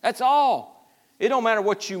 That's all. It don't matter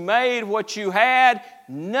what you made, what you had,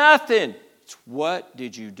 nothing. It's what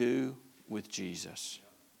did you do with Jesus.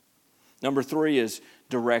 Number 3 is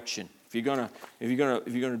direction. If you're gonna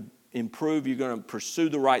improve, you're going to pursue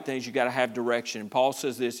the right things, you've got to have direction. And Paul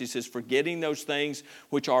says this, he says, forgetting those things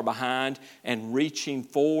which are behind and reaching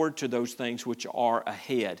forward to those things which are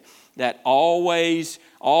ahead. That always,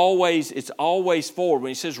 it's always forward.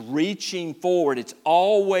 When he says reaching forward, it's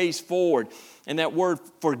always forward. And that word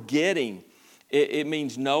forgetting, it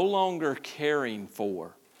means no longer caring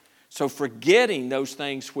for. So forgetting those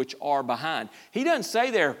things which are behind. He doesn't say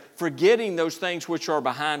there, forgetting those things which are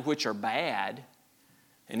behind, which are bad.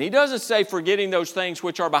 And he doesn't say forgetting those things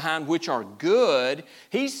which are behind, which are good.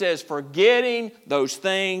 He says forgetting those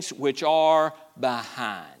things which are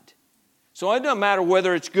behind. So it doesn't matter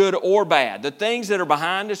whether it's good or bad. The things that are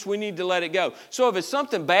behind us, we need to let it go. So if it's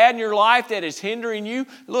something bad in your life that is hindering you,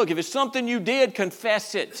 look, if it's something you did,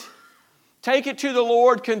 confess it. Take it to the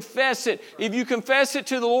Lord, confess it. If you confess it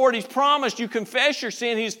to the Lord, He's promised you confess your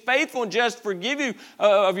sin. He's faithful and just to forgive you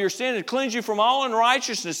of your sin and cleanse you from all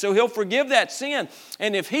unrighteousness. So He'll forgive that sin.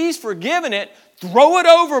 And if He's forgiven it, throw it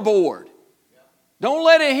overboard. Don't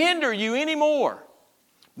let it hinder you anymore.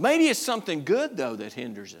 Maybe it's something good, though, that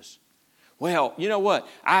hinders us. Well, you know what?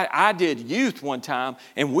 I did youth one time,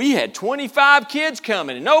 and we had 25 kids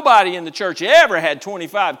coming, and nobody in the church ever had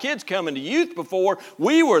 25 kids coming to youth before.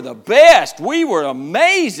 We were the best. We were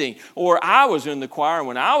amazing. Or I was in the choir, and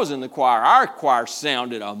when I was in the choir, our choir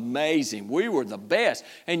sounded amazing. We were the best.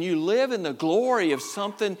 And you live in the glory of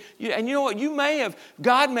something, and you know what?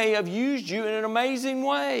 God may have used you in an amazing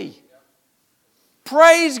way.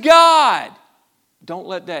 Praise God. Don't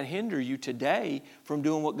let that hinder you today from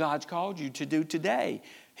doing what God's called you to do today.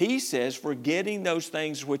 He says, forgetting those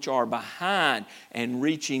things which are behind and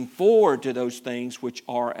reaching forward to those things which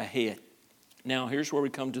are ahead. Now, here's where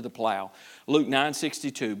we come to the plow. Luke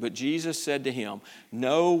 9:62, but Jesus said to him,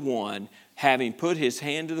 no one, having put his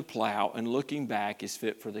hand to the plow and looking back, is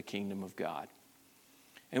fit for the kingdom of God.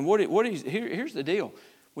 And here's the deal.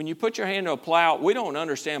 When you put your hand to a plow, we don't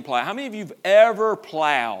understand plow. How many of you have ever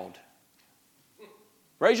plowed?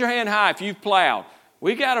 Raise your hand high if you've plowed.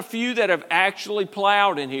 We got a few that have actually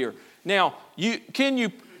plowed in here. Now, you're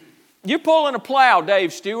pulling a plow,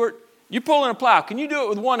 Dave Stewart. You're pulling a plow. Can you do it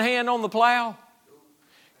with one hand on the plow?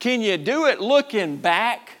 Can you do it looking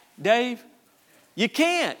back, Dave? You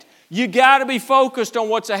can't. You got to be focused on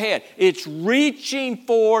what's ahead. It's reaching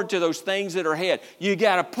forward to those things that are ahead. You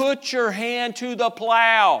got to put your hand to the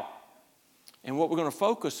plow. And what we're going to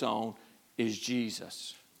focus on is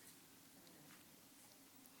Jesus.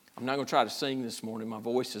 I'm not going to try to sing this morning. My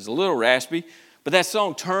voice is a little raspy. But that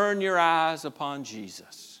song, Turn Your Eyes Upon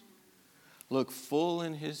Jesus. Look full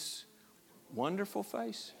in His wonderful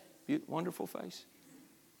face. Wonderful face.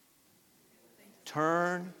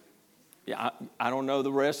 Turn. Yeah, I don't know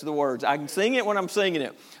the rest of the words. I can sing it when I'm singing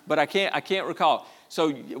it. But I can't recall. So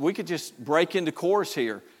we could just break into chorus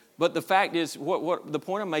here. But the fact is, what the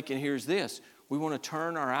point I'm making here is this. We want to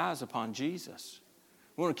turn our eyes upon Jesus.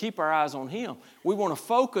 We want to keep our eyes on Him. We want to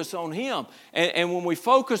focus on Him. And when we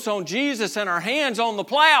focus on Jesus and our hands on the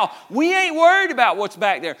plow, we ain't worried about what's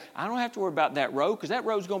back there. I don't have to worry about that road because that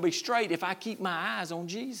road's going to be straight if I keep my eyes on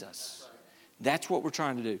Jesus. That's what we're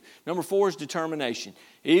trying to do. Number 4 is determination.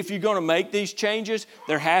 If you're going to make these changes,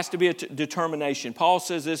 there has to be a determination. Paul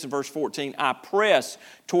says this in verse 14, I press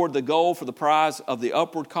toward the goal for the prize of the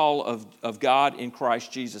upward call of God in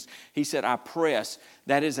Christ Jesus. He said, I press.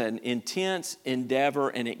 That is an intense endeavor,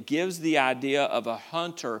 and it gives the idea of a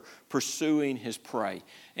hunter pursuing his prey.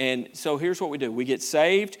 And so here's what we do. We get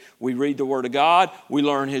saved, we read the Word of God, we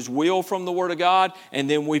learn His will from the Word of God, and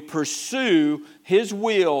then we pursue His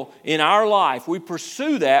will in our life. We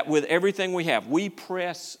pursue that with everything we have. We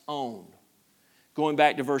press on. Going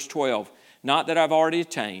back to verse 12, not that I've already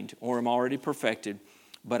attained or am already perfected,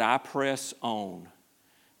 but I press on,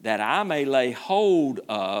 that I may lay hold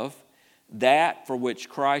of that for which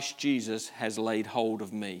Christ Jesus has laid hold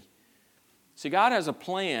of me. See, God has a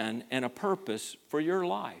plan and a purpose for your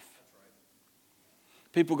life.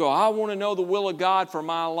 People go, I want to know the will of God for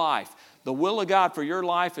my life. The will of God for your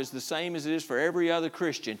life is the same as it is for every other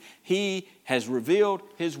Christian. He has revealed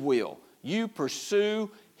His will. You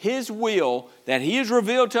pursue His will that He has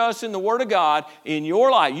revealed to us in the Word of God in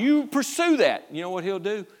your life. You pursue that. You know what He'll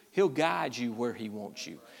do? He'll guide you where He wants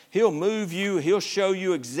you. He'll move you. He'll show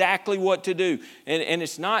you exactly what to do. And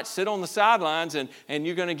it's not sit on the sidelines and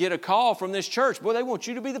you're going to get a call from this church. Boy, they want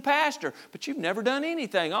you to be the pastor, but you've never done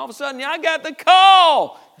anything. All of a sudden, I got the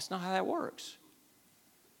call. That's not how that works.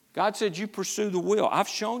 God said, you pursue the will. I've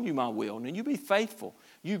shown you my will. And you be faithful.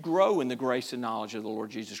 You grow in the grace and knowledge of the Lord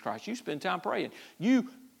Jesus Christ. You spend time praying. You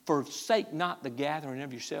forsake not the gathering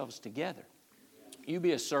of yourselves together. You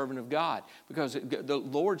be a servant of God, because the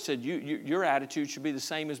Lord said your attitude should be the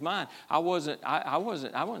same as mine. I wasn't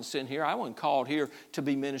sitting here. I wasn't called here to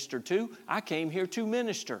be ministered to. I came here to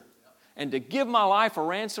minister and to give my life a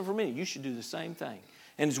ransom for many. You should do the same thing.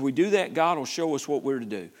 And as we do that, God will show us what we're to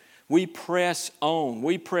do. We press on.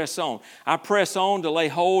 We press on. I press on to lay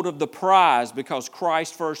hold of the prize because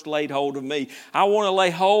Christ first laid hold of me. I want to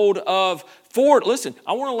lay hold of for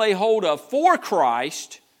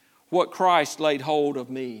Christ what Christ laid hold of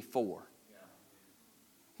me for.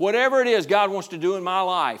 Whatever it is God wants to do in my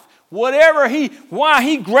life, why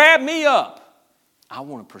He grabbed me up, I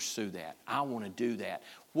want to pursue that. I want to do that.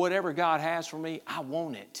 Whatever God has for me, I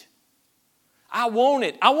want it. I want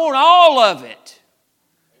it. I want all of it.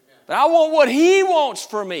 But I want what He wants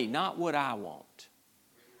for me, not what I want.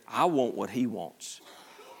 I want what He wants.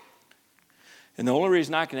 And the only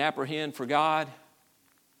reason I can apprehend for God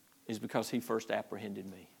is because He first apprehended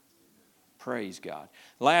me. Praise God.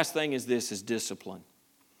 Last thing is this, is discipline.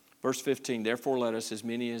 Verse 15, therefore let us, as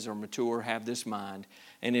many as are mature, have this mind.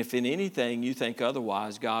 And if in anything you think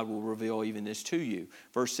otherwise, God will reveal even this to you.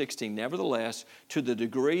 Verse 16, nevertheless, to the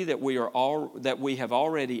degree that we have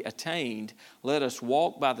already attained, let us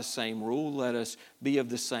walk by the same rule, let us be of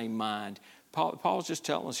the same mind. Paul's just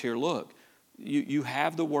telling us here, look, you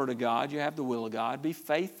have the Word of God, you have the will of God. Be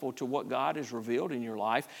faithful to what God has revealed in your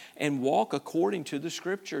life and walk according to the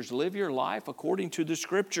Scriptures. Live your life according to the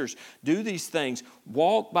Scriptures. Do these things.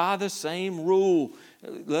 Walk by the same rule.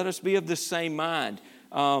 Let us be of the same mind.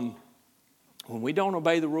 When we don't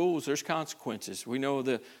obey the rules, there's consequences. We know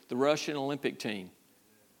the Russian Olympic team.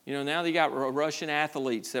 You know, now they got Russian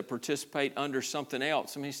athletes that participate under something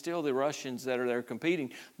else. I mean, still the Russians that are there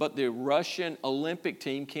competing, but the Russian Olympic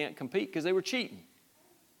team can't compete because they were cheating.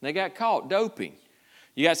 They got caught doping.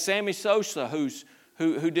 You got Sammy Sosa,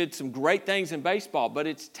 who did some great things in baseball, but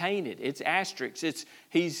it's tainted. It's asterisks.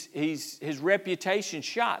 His reputation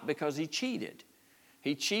shot because he cheated.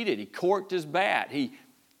 He cheated. He corked his bat. He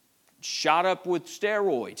shot up with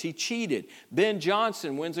steroids. He cheated. Ben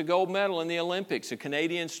Johnson wins a gold medal in the Olympics. A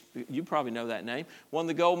Canadian, you probably know that name, won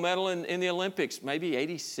the gold medal in the Olympics, maybe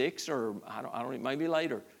 86 or I don't maybe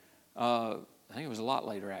later. I think it was a lot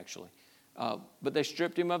later actually. But they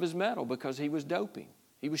stripped him of his medal because he was doping.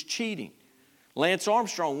 He was cheating. Lance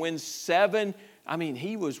Armstrong wins 7. I mean,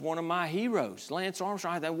 he was one of my heroes. Lance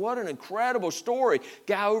Armstrong, what an incredible story.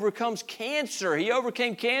 Guy overcomes cancer. He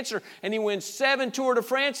overcame cancer and he wins 7 Tour de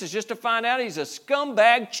France's just to find out he's a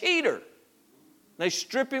scumbag cheater. They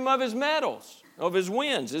strip him of his medals, of his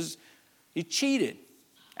wins. He cheated.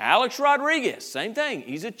 Alex Rodriguez, same thing.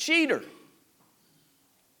 He's a cheater.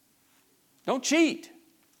 Don't cheat.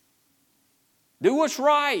 Do what's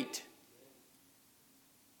right.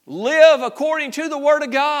 Live according to the Word of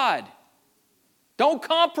God. Don't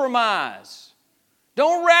compromise.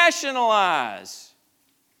 Don't rationalize.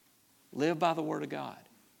 Live by the Word of God.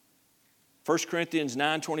 1 Corinthians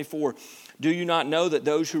 9:24, do you not know that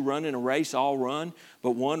those who run in a race all run,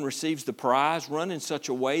 but one receives the prize? Run in such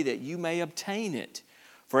a way that you may obtain it.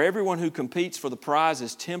 For everyone who competes for the prize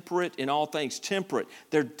is temperate in all things. Temperate.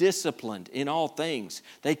 They're disciplined in all things.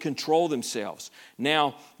 They control themselves.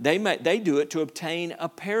 Now, they do it to obtain a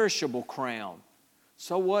perishable crown.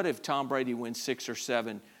 So what if Tom Brady wins 6 or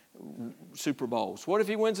 7 Super Bowls? What if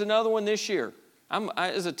he wins another one this year?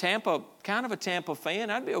 As a Tampa fan,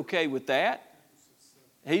 I'd be okay with that.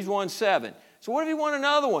 He's won 7. So what if he won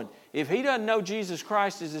another one? If he doesn't know Jesus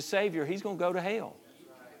Christ as his Savior, he's going to go to hell.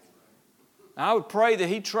 I would pray that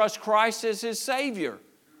he trusts Christ as his Savior,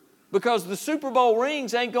 because the Super Bowl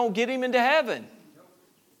rings ain't going to get him into heaven.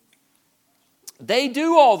 They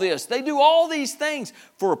do all this. They do all these things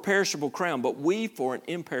for a perishable crown, but we for an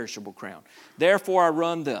imperishable crown. Therefore I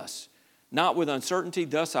run thus, not with uncertainty.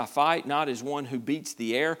 Thus I fight, not as one who beats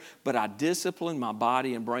the air, but I discipline my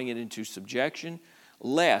body and bring it into subjection,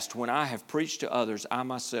 lest when I have preached to others, I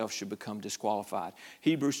myself should become disqualified.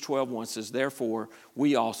 Hebrews 12:1 says, therefore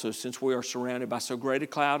we also, since we are surrounded by so great a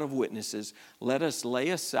cloud of witnesses, let us lay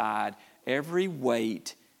aside every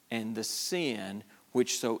weight and the sin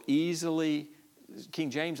which so easily, King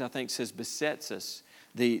James, I think, says besets us.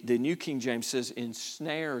 The New King James says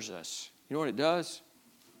ensnares us. You know what it does?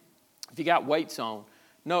 If you got weights on,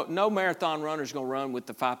 no marathon runner is going to run with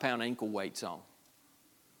the 5-pound ankle weights on.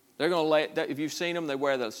 They're going to if you've seen them, they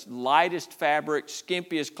wear the lightest fabric,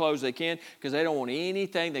 skimpiest clothes they can because they don't want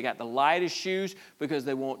anything. They got the lightest shoes because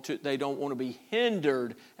they don't want to be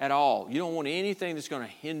hindered at all. You don't want anything that's going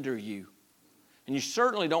to hinder you. And you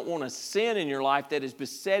certainly don't want a sin in your life that is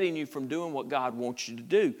besetting you from doing what God wants you to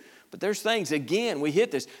do. But there's things, again, we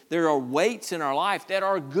hit this. There are weights in our life that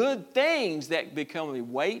are good things that become a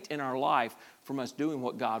weight in our life from us doing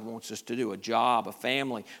what God wants us to do. A job, a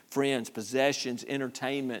family, friends, possessions,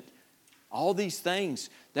 entertainment. All these things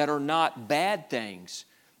that are not bad things,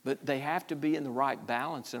 but they have to be in the right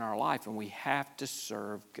balance in our life, and we have to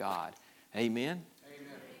serve God. Amen?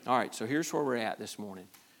 Amen. All right, so here's where we're at this morning.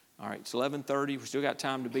 All right, it's 11:30. We've still got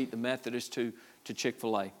time to beat the Methodists to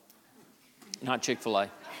Chick-fil-A. Not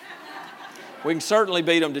Chick-fil-A. We can certainly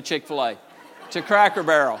beat them to Chick-fil-A. To Cracker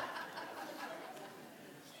Barrel.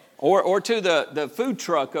 Or to the food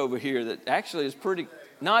truck over here that actually is pretty,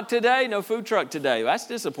 not today, no food truck today. That's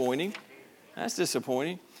disappointing. That's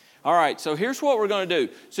disappointing. All right, so here's what we're going to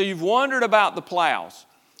do. So you've wondered about the plows.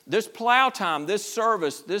 This plow time, this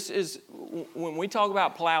service, this is, when we talk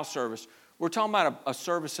about plow service, we're talking about a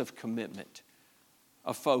service of commitment,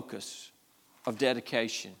 of focus, of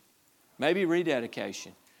dedication, maybe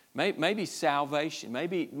rededication, maybe salvation,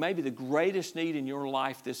 maybe the greatest need in your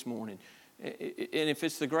life this morning. And if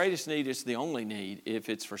it's the greatest need, it's the only need if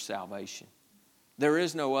it's for salvation. There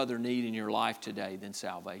is no other need in your life today than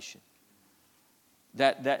salvation.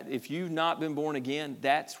 That if you've not been born again,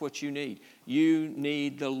 that's what you need. You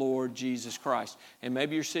need the Lord Jesus Christ. And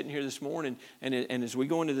maybe you're sitting here this morning, and as we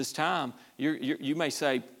go into this time, you may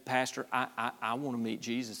say, Pastor, I want to meet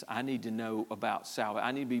Jesus. I need to know about salvation.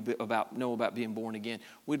 I need to know about being born again.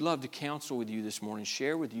 We'd love to counsel with you this morning,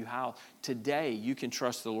 share with you how today you can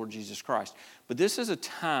trust the Lord Jesus Christ. But this is a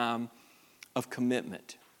time of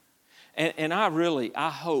commitment. And I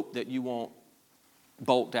hope that you won't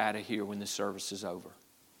bolt out of here when the service is over.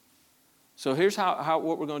 So here's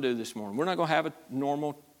what we're going to do this morning. We're not going to have we're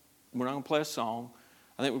not going to play a song.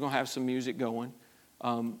 I think we're going to have some music going.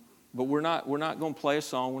 But we're not going to play a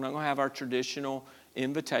song. We're not going to have our traditional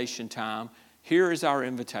invitation time. Here is our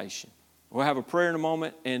invitation. We'll have a prayer in a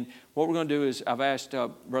moment. And what we're going to do is I've asked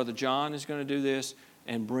Brother John is going to do this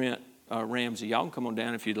and Brent Ramsey. Y'all can come on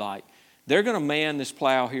down if you'd like. They're going to man this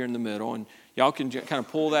plow here in the middle. And y'all can kind of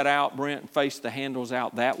pull that out, Brent, and face the handles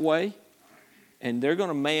out that way. And they're going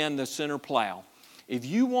to man the center plow. If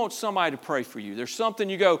you want somebody to pray for you, there's something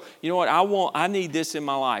you go, you know what, I need this in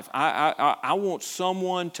my life. I want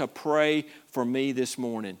someone to pray for me this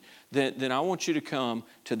morning. Then I want you to come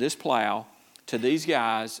to this plow, to these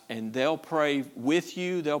guys, and they'll pray with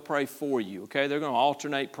you, they'll pray for you, okay? They're going to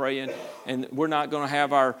alternate praying, and we're not going to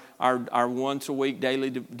have our once a week daily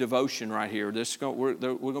devotion right here. We're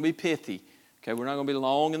going to be pithy, okay? We're not going to be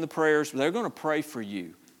long in the prayers. They're going to pray for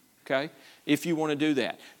you, okay? If you want to do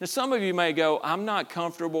that. Now, some of you may go, I'm not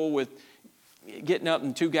comfortable with getting up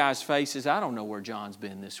in two guys' faces. I don't know where John's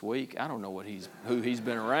been this week. I don't know who he's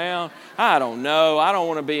been around. I don't know. I don't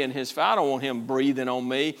want to be in his face. I don't want him breathing on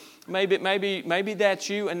me. Maybe that's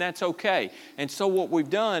you, and that's okay. And so what we've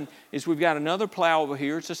done is we've got another plow over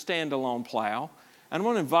here. It's a standalone plow. And I'm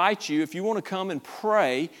going to invite you, if you want to come and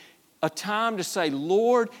pray, a time to say,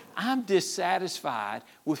 Lord, I'm dissatisfied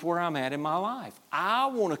with where I'm at in my life. I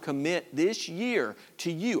want to commit this year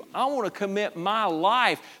to you. I want to commit my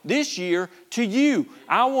life this year to you.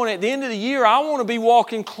 At the end of the year, I want to be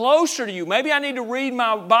walking closer to you. Maybe I need to read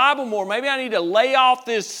my Bible more. Maybe I need to lay off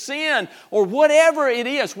this sin or whatever it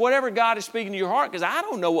is, whatever God is speaking to your heart, because I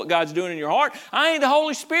don't know what God's doing in your heart. I ain't the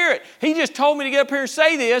Holy Spirit. He just told me to get up here and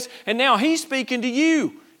say this, and now He's speaking to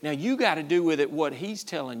you. Now, you got to do with it what He's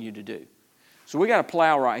telling you to do. So we got a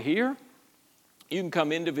plow right here. You can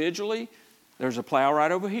come individually. There's a plow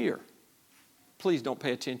right over here. Please don't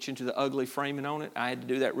pay attention to the ugly framing on it. I had to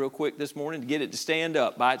do that real quick this morning to get it to stand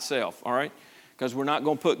up by itself, all right? Because we're not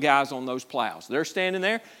going to put guys on those plows. They're standing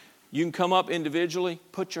there. You can come up individually.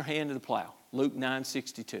 Put your hand to the plow. Luke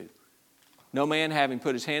 9:62. No man having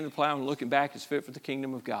put his hand to the plow and looking back is fit for the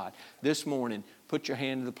kingdom of God. This morning, put your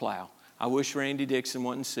hand to the plow. I wish Randy Dixon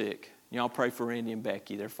wasn't sick. Y'all pray for Randy and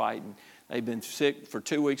Becky. They're fighting. They've been sick for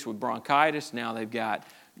 2 weeks with bronchitis. Now they've got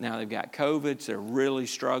COVID. So they're really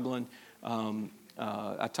struggling.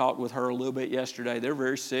 I talked with her a little bit yesterday. They're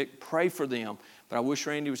very sick. Pray for them. But I wish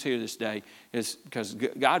Randy was here this day, because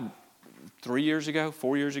God, 3 years ago,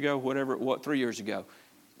 4 years ago, whatever, 3 years ago,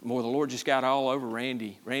 the Lord just got all over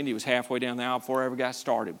Randy. Randy was halfway down the aisle before I ever got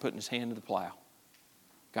started, putting his hand to the plow.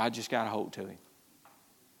 God just got a hold to him.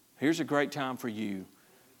 Here's a great time for you.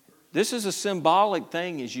 This is a symbolic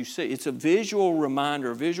thing as you see. It's a visual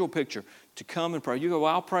reminder, a visual picture to come and pray. You go,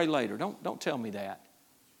 well, I'll pray later. Don't tell me that.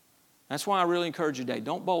 That's why I really encourage you today.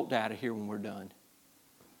 Don't bolt out of here when we're done.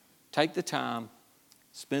 Take the time.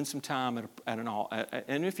 Spend some time at an altar.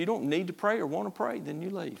 And if you don't need to pray or want to pray, then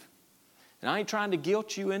you leave. And I ain't trying to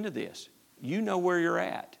guilt you into this. You know where you're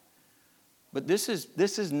at. But this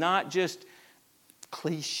is not just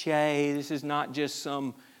cliche. This is not just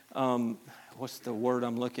some... what's the word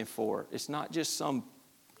I'm looking for? It's not just some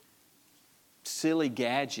silly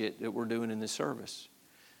gadget that we're doing in this service.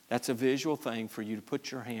 That's a visual thing for you to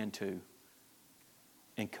put your hand to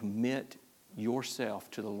and commit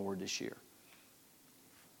yourself to the Lord this year.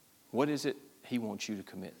 What is it He wants you to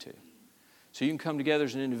commit to? So you can come together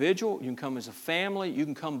as an individual, you can come as a family, you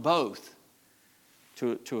can come both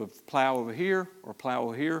to a plow over here or a plow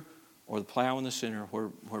over here, or the plow in the center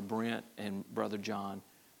where Brent and Brother John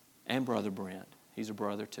and Brother Brent, he's a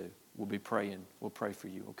brother too, we'll be praying. We'll pray for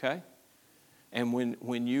you, okay? And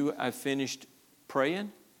when you have finished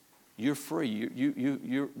praying, you're free.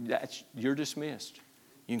 You're dismissed.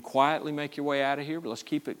 You can quietly make your way out of here, but let's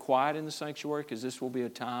keep it quiet in the sanctuary because this will be a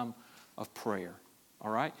time of prayer,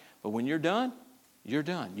 all right? But when you're done, you're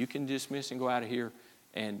done. You can dismiss and go out of here,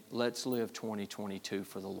 and let's live 2022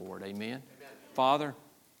 for the Lord. Amen? Amen. Father,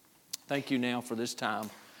 thank you now for this time.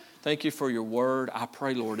 Thank you for your word. I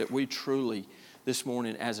pray, Lord, that we truly this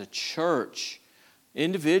morning as a church,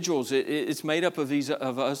 individuals, it's made up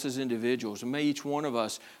of us as individuals. And may each one of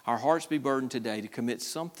us, our hearts be burdened today to commit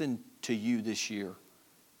something to you this year.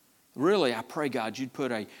 Really, I pray, God, you'd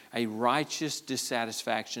put a righteous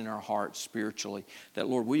dissatisfaction in our hearts spiritually. That,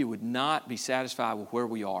 Lord, we would not be satisfied with where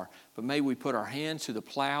we are. But may we put our hands to the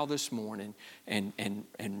plow this morning and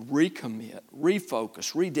recommit,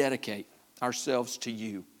 refocus, rededicate ourselves to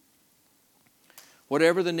you.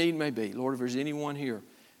 Whatever the need may be, Lord, if there's anyone here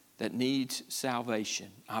that needs salvation,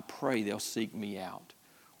 I pray they'll seek me out.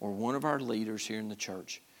 Or one of our leaders here in the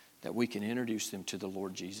church, that we can introduce them to the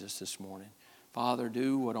Lord Jesus this morning. Father,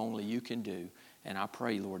 do what only you can do. And I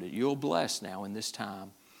pray, Lord, that you'll bless now in this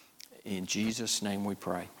time. In Jesus' name we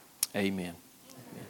pray. Amen.